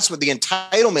so that's what the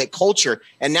entitlement culture.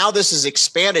 And now this is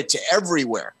expanded to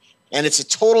everywhere. And it's a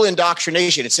total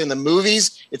indoctrination. It's in the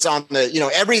movies. It's on the,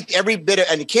 every bit of,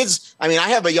 and kids, I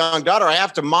have a young daughter. I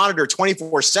have to monitor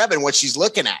 24/7 what she's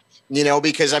looking at,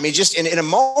 because just in a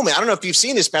moment, I don't know if you've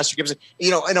seen this, Pastor Gibson,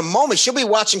 in a moment, she'll be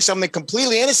watching something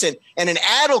completely innocent and an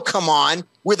ad will come on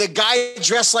with a guy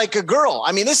dressed like a girl.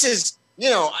 This is,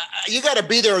 you got to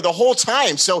be there the whole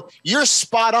time. So you're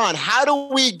spot on. How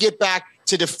do we get back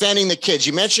to defending the kids?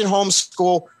 You mentioned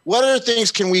homeschool. What other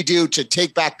things can we do to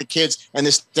take back the kids and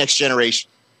this next generation?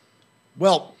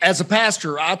 Well, as a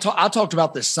pastor, I talked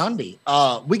about this Sunday.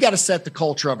 We got to set the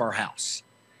culture of our house.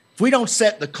 If we don't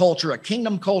set the culture, a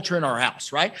kingdom culture in our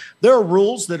house, right? There are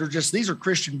rules that are these are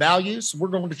Christian values. We're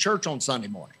going to church on Sunday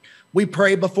morning. We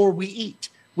pray before we eat.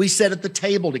 We sit at the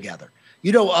table together.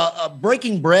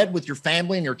 Breaking bread with your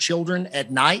family and your children at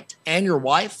night and your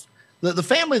wife. The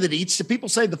family that eats, people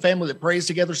say the family that prays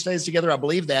together stays together. I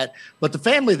believe that. But the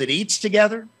family that eats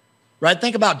together, right?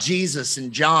 Think about Jesus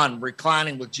and John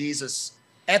reclining with Jesus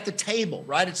at the table,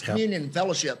 right? It's communion and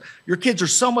fellowship. Your kids are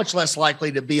so much less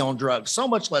likely to be on drugs, so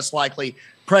much less likely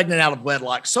pregnant out of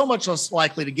wedlock, so much less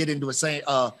likely to get into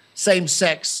a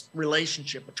same-sex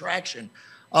relationship attraction.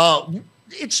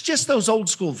 It's just those old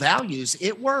school values.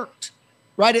 It worked,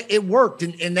 right? It worked,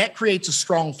 and that creates a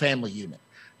strong family unit.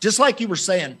 Just like you were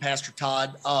saying, Pastor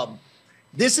Todd,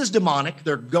 this is demonic.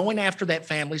 They're going after that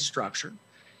family structure.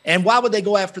 And why would they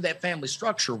go after that family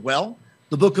structure? Well,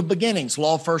 the book of beginnings,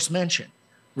 law first mentioned.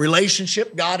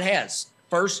 Relationship God has.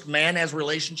 First, man has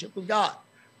relationship with God,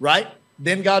 right?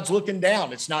 Then God's looking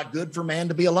down. It's not good for man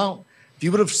to be alone. If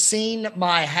you would have seen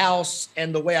my house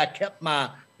and the way I kept my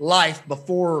life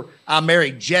before I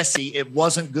married Jesse, it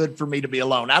wasn't good for me to be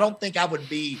alone. I don't think I would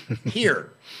be here,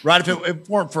 right, if it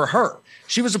weren't for her.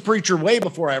 She was a preacher way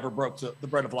before I ever broke the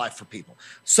bread of life for people.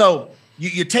 So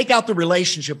you take out the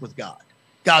relationship with God.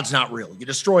 God's not real. You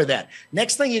destroy that.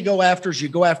 Next thing you go after is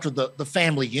the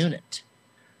family unit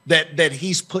that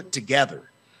he's put together,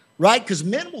 right? Because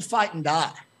men will fight and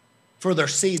die for their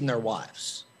seed and their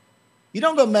wives. You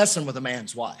don't go messing with a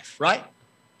man's wife, right?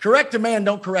 Correct a man,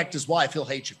 don't correct his wife. He'll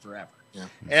hate you forever. Yeah.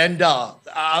 And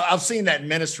I've seen that in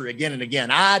ministry again and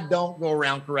again. I don't go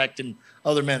around correcting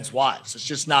other men's wives.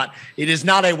 It is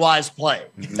not a wise play,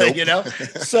 nope.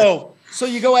 So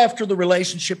you go after the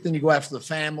relationship, then you go after the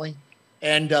family,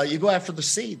 and you go after the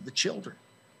seed, the children,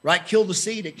 right? Kill the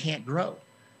seed, it can't grow.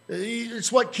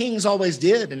 It's what kings always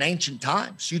did in ancient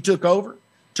times. You took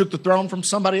the throne from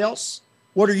somebody else.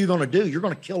 What are you going to do? You're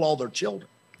going to kill all their children.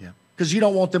 Because you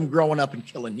don't want them growing up and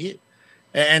killing you.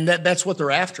 And that's what they're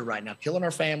after right now, killing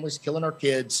our families, killing our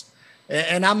kids.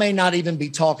 And I may not even be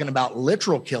talking about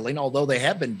literal killing, although they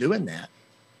have been doing that.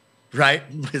 right?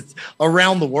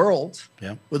 Around the world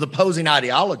Yeah. with opposing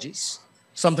ideologies,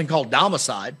 something called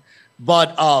domicide.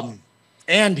 But,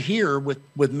 and here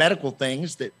with medical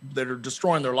things that are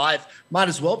destroying their life, might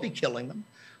as well be killing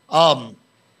them.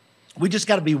 We just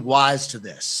got to be wise to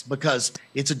this because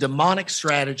it's a demonic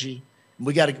strategy.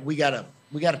 We got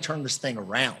to turn this thing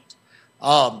around.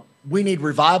 We need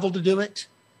revival to do it,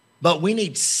 but we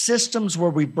need systems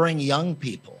where we bring young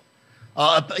people.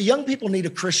 Young people need a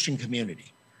Christian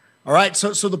community. All right.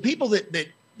 So the people that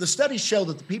the studies show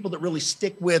that the people that really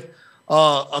stick with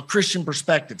a Christian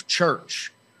perspective,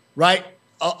 church, right?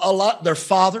 A lot, their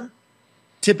father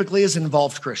typically is an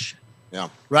involved Christian. Yeah.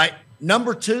 Right.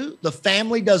 Number two, the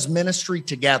family does ministry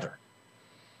together.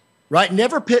 Right.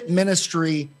 Never pit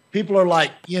ministry. People are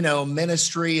like,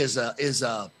 ministry is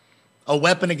a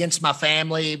weapon against my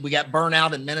family. We got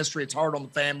burnout in ministry. It's hard on the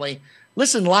family.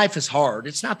 Listen, life is hard.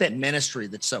 It's not that ministry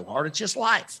that's so hard. It's just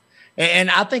life. And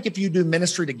I think if you do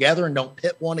ministry together and don't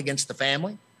pit one against the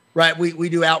family, right? We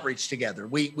do outreach together.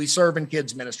 We serve in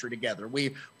kids ministry together.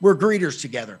 We're greeters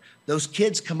together. Those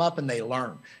kids come up and they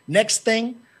learn. Next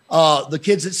thing, the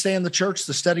kids that stay in the church,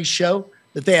 the studies show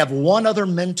that they have one other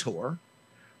mentor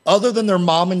other than their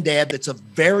mom and dad that's a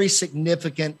very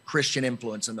significant Christian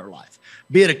influence in their life.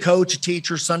 Be it a coach, a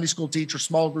teacher, Sunday school teacher,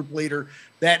 small group leader,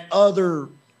 that other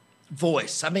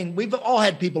voice. I mean, we've all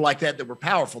had people like that were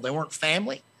powerful. They weren't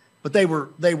family, but they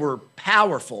were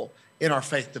powerful in our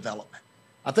faith development.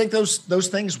 I think those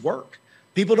things work.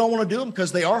 People don't want to do them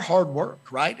because they are hard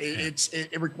work, right?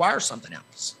 It requires something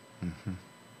else. Mm-hmm.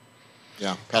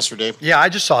 Yeah, Pastor Dave. Yeah, I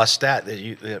just saw a stat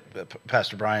that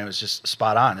Pastor Brian was just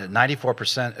spot on. At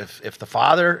 94%, if the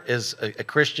father is a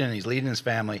Christian and he's leading his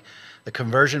family, the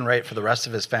conversion rate for the rest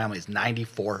of his family is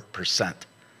 94%.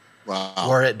 Wow.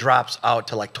 Where it drops out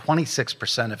to like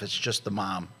 26% if it's just the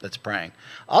mom that's praying.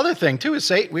 Other thing too is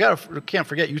Satan. We can't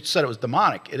forget. You said it was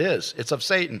demonic. It is. It's of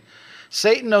Satan.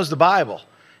 Satan knows the Bible,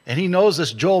 and he knows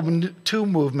this Joel 2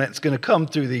 movement is going to come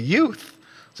through the youth.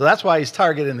 So that's why he's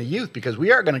targeting the youth, because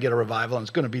we are going to get a revival, and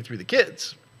it's going to be through the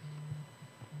kids.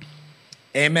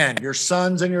 Amen. Your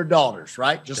sons and your daughters,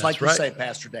 right? Just That's like you right. say,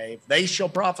 Pastor Dave, they shall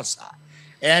prophesy.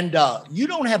 And you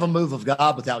don't have a move of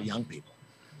God without young people.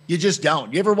 You just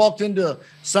don't. You ever walked into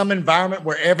some environment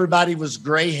where everybody was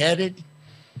gray-headed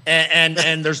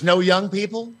and there's no young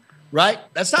people, right?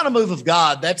 That's not a move of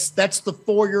God. That's the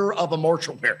foyer of a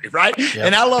mortuary, right? Yep.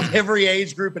 And I love every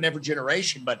age group and every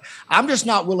generation, but I'm just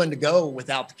not willing to go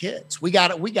without the kids. We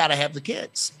got to have the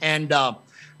kids. And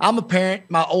I'm a parent.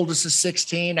 My oldest is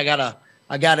 16. I got a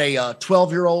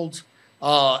 12-year-old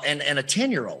and a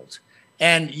 10-year-old.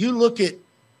 And you look at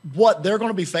what they're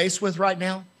going to be faced with right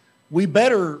now. We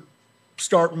better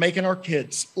start making our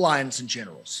kids lions and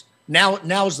generals. Now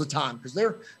is the time, because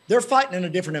they're fighting in a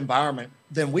different environment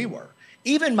than we were.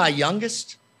 Even my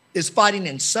youngest is fighting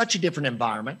in such a different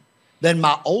environment than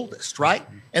my oldest, right?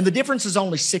 And the difference is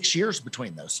only 6 years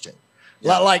between those two.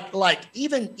 Yeah. Like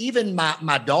even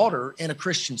my daughter in a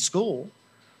Christian school,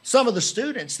 some of the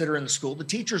students that are in the school, the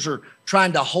teachers are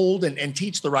trying to hold and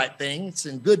teach the right things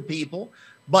and good people,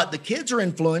 but the kids are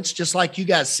influenced, just like you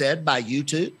guys said, by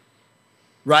YouTube.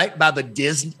 Right, by the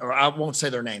Disney, or I won't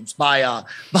say their names, by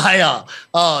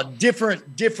different.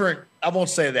 I won't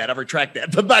say that. I retract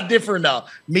that. But by different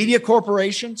media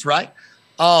corporations, right?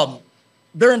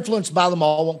 They're influenced by them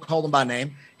all. Won't call them by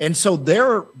name, and so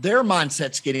their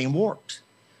mindset's getting warped.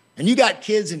 And you got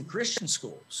kids in Christian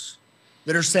schools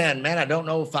that are saying, "Man, I don't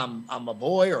know if I'm a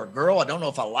boy or a girl. I don't know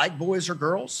if I like boys or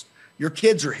girls." Your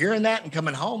kids are hearing that and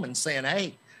coming home and saying,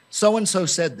 "Hey, so and so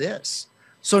said this."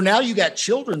 So now you got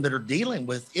children that are dealing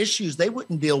with issues they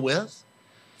wouldn't deal with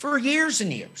for years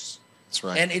and years. That's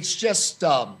right. And it's just,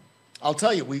 I'll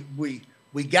tell you,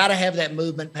 we got to have that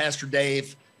movement, Pastor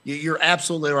Dave. You're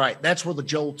absolutely right. That's where the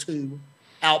Joel 2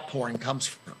 outpouring comes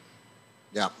from.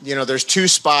 Yeah. There's 2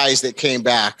 spies that came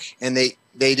back, and they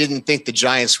didn't think the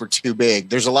giants were too big.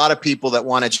 There's a lot of people that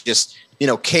want to just,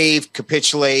 cave,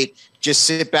 capitulate, just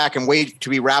sit back and wait to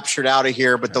be raptured out of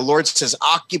here. But the Lord says,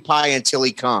 occupy until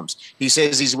he comes. He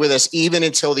says he's with us even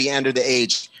until the end of the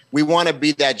age. We want to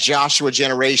be that Joshua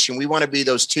generation. We want to be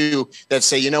those 2 that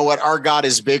say, you know what, our God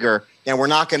is bigger and we're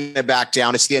not going to back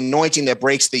down. It's the anointing that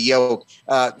breaks the yoke.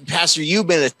 Pastor, you've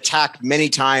been attacked many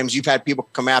times. You've had people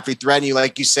come after you, threaten you.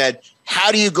 Like you said,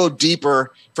 how do you go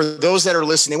deeper? For those that are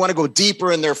listening, they want to go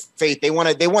deeper in their faith. They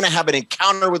want to have an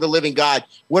encounter with the living God.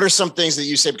 What are some things that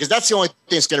you say? Because that's the only thing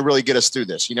that's going to really get us through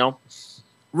this,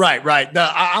 Right.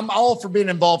 I'm all for being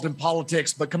involved in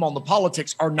politics, but come on, the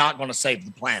politics are not going to save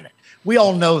the planet. We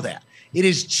all know that. It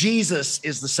is Jesus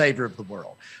is the Savior of the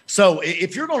world. So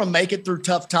if you're going to make it through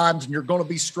tough times and you're going to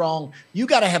be strong, you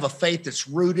got to have a faith that's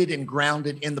rooted and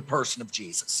grounded in the person of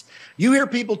Jesus. You hear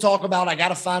people talk about, I got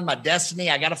to find my destiny.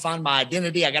 I got to find my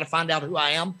identity. I got to find out who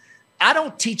I am. I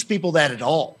don't teach people that at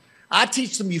all. I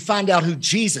teach them you find out who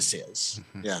Jesus is.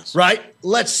 Yes. Right?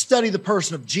 Let's study the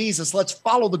person of Jesus. Let's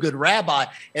follow the good rabbi.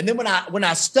 And then when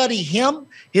I study him,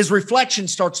 his reflection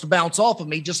starts to bounce off of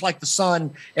me, just like the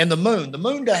sun and the moon. The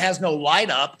moon has no light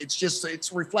up.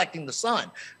 It's reflecting the sun.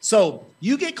 So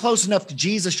you get close enough to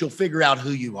Jesus, you'll figure out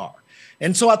who you are.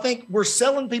 And so I think we're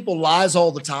selling people lies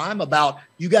all the time about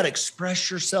you got to express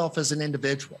yourself as an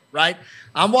individual, right?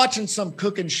 I'm watching some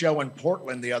cooking show in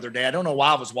Portland the other day. I don't know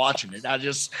why I was watching it. I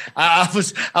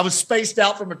was spaced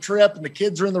out from a trip and the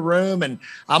kids are in the room and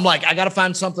I'm like, I got to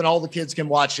find something all the kids can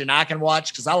watch and I can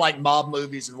watch because I like mob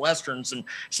movies and Westerns and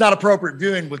it's not appropriate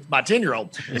viewing with my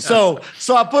 10-year-old. So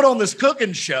I put on this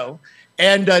cooking show.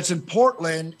 And it's in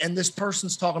Portland, and this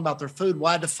person's talking about their food. Well,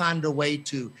 I had to find a way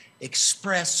to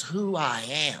express who I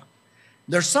am.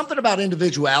 There's something about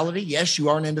individuality. Yes, you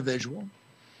are an individual.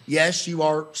 Yes, you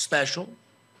are special.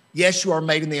 Yes, you are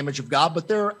made in the image of God, but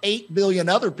there are 8 billion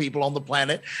other people on the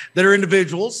planet that are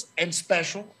individuals and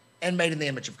special and made in the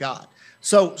image of God.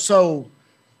 So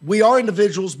we are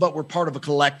individuals, but we're part of a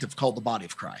collective called the body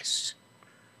of Christ.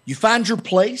 You find your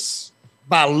place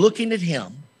by looking at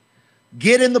him.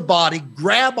 Get in the body,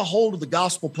 grab a hold of the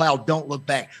gospel plow. Don't look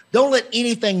back. Don't let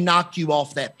anything knock you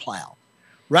off that plow,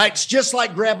 right? It's just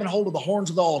like grabbing hold of the horns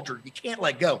of the altar. You can't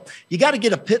let go. You got to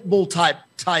get a pit bull type,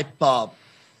 grab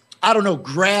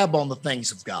on the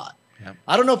things of God. Yep.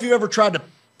 I don't know if you ever tried to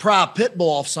pry a pit bull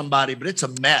off somebody, but it's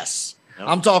a mess. Yep.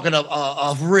 I'm talking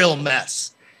a real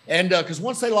mess. And because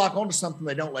once they lock onto something,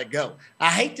 they don't let go. I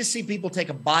hate to see people take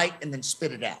a bite and then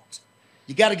spit it out.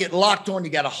 You got to get locked on. You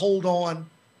got to hold on.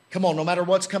 Come on, no matter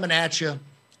what's coming at you,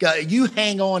 you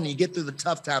hang on and you get through the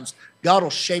tough times. God will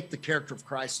shape the character of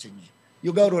Christ in you.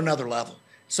 You'll go to another level.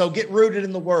 So get rooted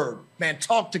in the word. Man,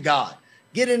 talk to God.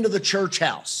 Get into the church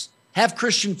house. Have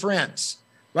Christian friends,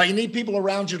 right? You need people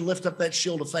around you to lift up that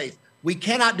shield of faith. We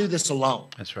cannot do this alone.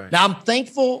 That's right. Now,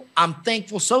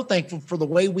 so thankful for the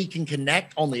way we can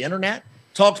connect on the internet,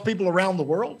 talk to people around the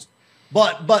world.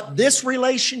 But this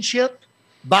relationship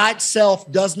by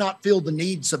itself does not fill the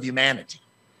needs of humanity.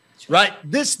 Right?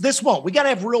 This won't. We got to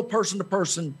have real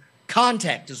person-to-person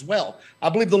contact as well. I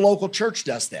believe the local church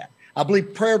does that. I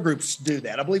believe prayer groups do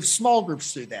that. I believe small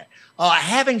groups do that.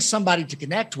 Having somebody to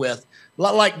connect with,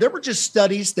 like there were just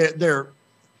studies, they're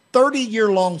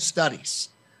 30-year-long studies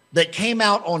that came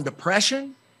out on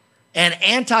depression and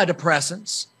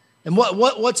antidepressants. And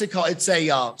what's it called? It's a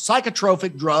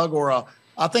psychotropic drug or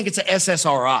I think it's a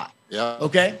SSRI. Yeah.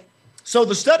 Okay. So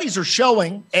the studies are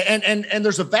showing, and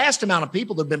there's a vast amount of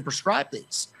people that have been prescribed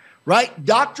these, right?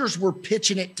 Doctors were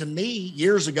pitching it to me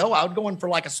years ago. I would go in for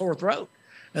like a sore throat.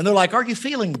 And they're like, are you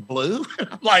feeling blue?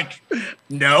 I'm like,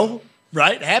 no,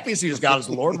 right? Happy as he is God is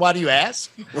the Lord. Why do you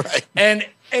ask? Right. And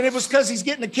it was because he's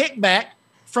getting a kickback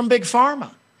from Big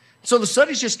Pharma. So the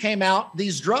studies just came out,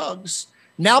 these drugs.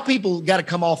 Now people got to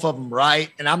come off of them,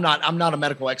 right? And I'm not a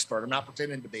medical expert. I'm not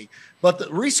pretending to be. But the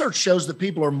research shows that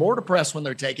people are more depressed when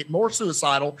they take it, more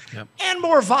suicidal, and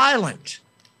more violent.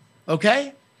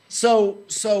 Okay?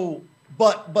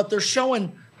 But they're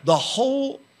showing the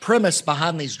whole premise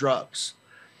behind these drugs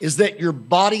is that your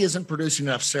body isn't producing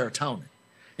enough serotonin.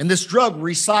 And this drug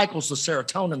recycles the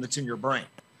serotonin that's in your brain,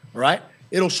 right?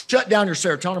 It'll shut down your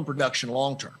serotonin production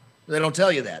long term. They don't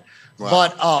tell you that.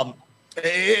 Wow. But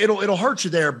it'll hurt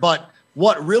you there. But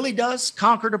what really does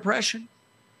conquer depression?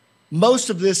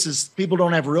 Most of this is people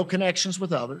don't have real connections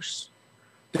with others.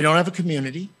 They don't have a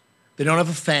community. They don't have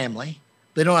a family.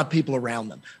 They don't have people around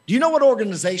them. Do you know what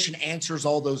organization answers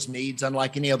all those needs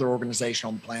unlike any other organization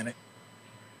on the planet?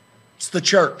 It's the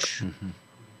church,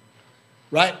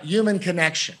 right? Human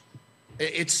connection.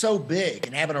 It's so big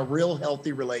and having a real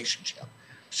healthy relationship.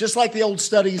 It's just like the old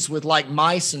studies with like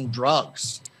mice and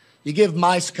drugs. You give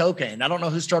mice cocaine. I don't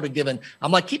know who started giving.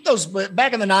 I'm like, keep those.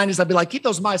 Back in the 90s, I'd be like, keep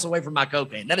those mice away from my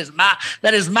cocaine. That is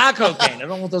my cocaine. I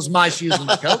don't want those mice using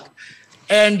the coke.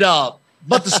 And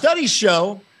but the studies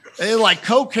show, like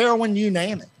coke, heroin, you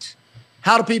name it.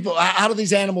 How do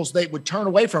these animals, they would turn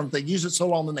away from it. They use it so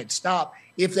long, then they'd stop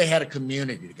if they had a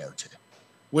community to go to.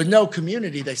 With no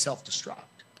community, they self-destruct.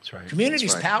 That's right.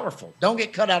 Community's powerful. Don't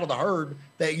get cut out of the herd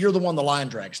that you're the one the lion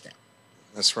drags down.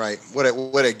 That's right. What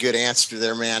a good answer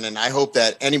there, man. And I hope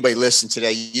that anybody listening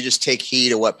today, you just take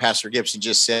heed of what Pastor Gibson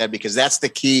just said, because that's the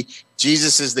key.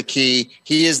 Jesus is the key.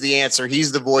 He is the answer.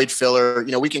 He's the void filler.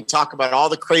 You know, we can talk about all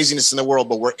the craziness in the world,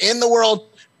 but we're in the world.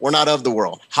 We're not of the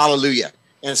world. Hallelujah.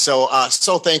 And so,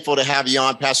 so thankful to have you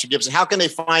on, Pastor Gibson. How can they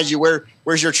find you?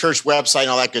 Where's your church website and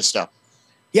all that good stuff?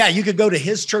 Yeah, you could go to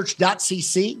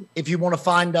hischurch.cc if you want to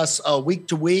find us week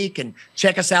to week and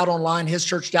check us out online,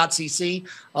 hischurch.cc.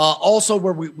 Also,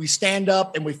 where we stand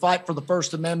up and we fight for the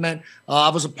First Amendment. I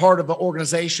was a part of an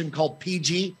organization called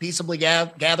PG, Peaceably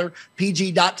Gather,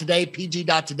 pg.today.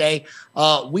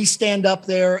 We stand up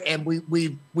there, and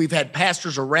we've had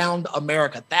pastors around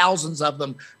America, thousands of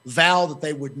them, vow that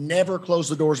they would never close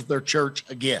the doors of their church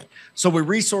again. So we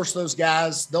resource those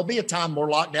guys. There'll be a time where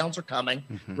lockdowns are coming,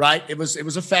 right? It was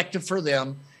effective for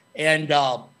them. And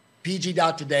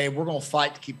pg.today, we're going to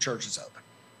fight to keep churches open.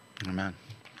 Amen.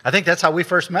 I think that's how we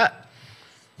first met.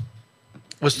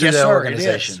 Was through Yes, that sir, it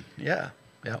organization. Yeah.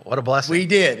 What a blessing. We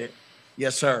did.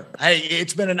 Yes, sir. Hey,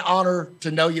 it's been an honor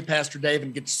to know you, Pastor Dave,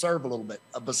 and get to serve a little bit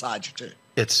beside you too.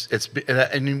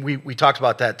 And we talked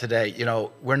about that today.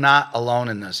 We're not alone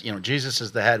in this. Jesus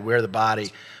is the head, we're the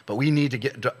body, but we need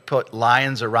to put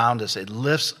lions around us. It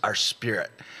lifts our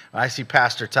spirit. When I see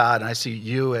Pastor Todd and I see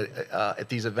you at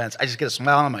these events, I just get a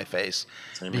smile on my face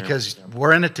because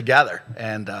we're in it together,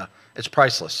 and it's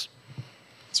priceless.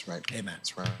 That's right. Amen.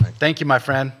 That's right. Thank you, my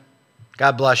friend.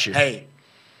 God bless you. Hey,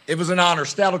 it was an honor.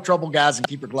 Stay out of trouble, guys, and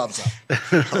keep your gloves up.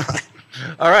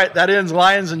 All right, that ends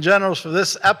Lions and Generals for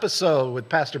this episode with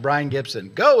Pastor Brian Gibson.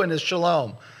 Go in his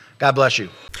shalom. God bless you.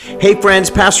 Hey friends,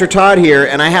 Pastor Todd here,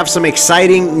 and I have some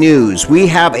exciting news. We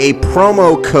have a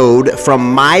promo code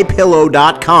from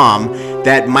MyPillow.com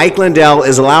that Mike Lindell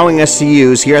is allowing us to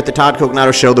use here at the Todd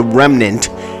Coconato Show, the Remnant.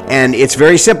 And it's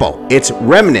very simple. It's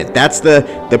Remnant. That's the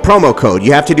promo code.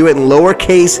 You have to do it in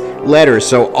lowercase letters.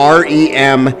 So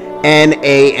REMNANT,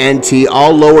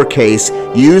 all lowercase.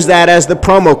 Use that as the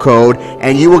promo code,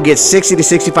 and you will get 60 to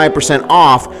 65%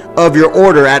 off of your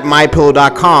order at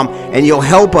mypillow.com, and you'll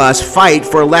help us fight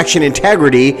for election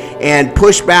integrity and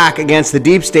push back against the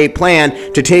deep state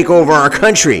plan to take over our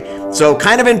country. So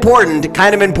kind of important,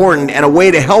 and a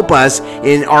way to help us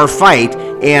in our fight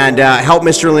and help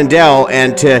Mr. Lindell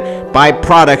and to buy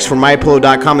products from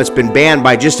mypillow.com that's been banned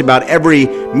by just about every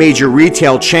major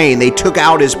retail chain. They took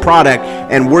out his product,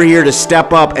 and we're here to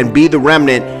step up and be the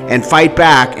remnant and fight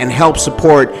back and help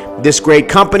support this great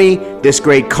company, this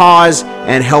great cause,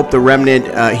 and help the remnant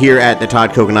here at the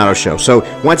Todd Coconato Show. So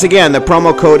once again, the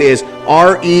promo code is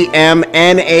REMNANT,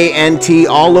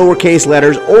 all lowercase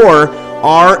letters, or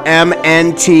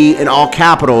RMNT in all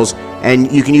capitals,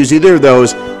 and you can use either of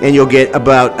those, and you'll get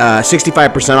about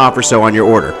 65% off or so on your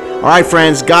order. All right,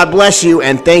 friends, God bless you,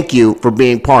 and thank you for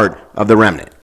being part of the remnant.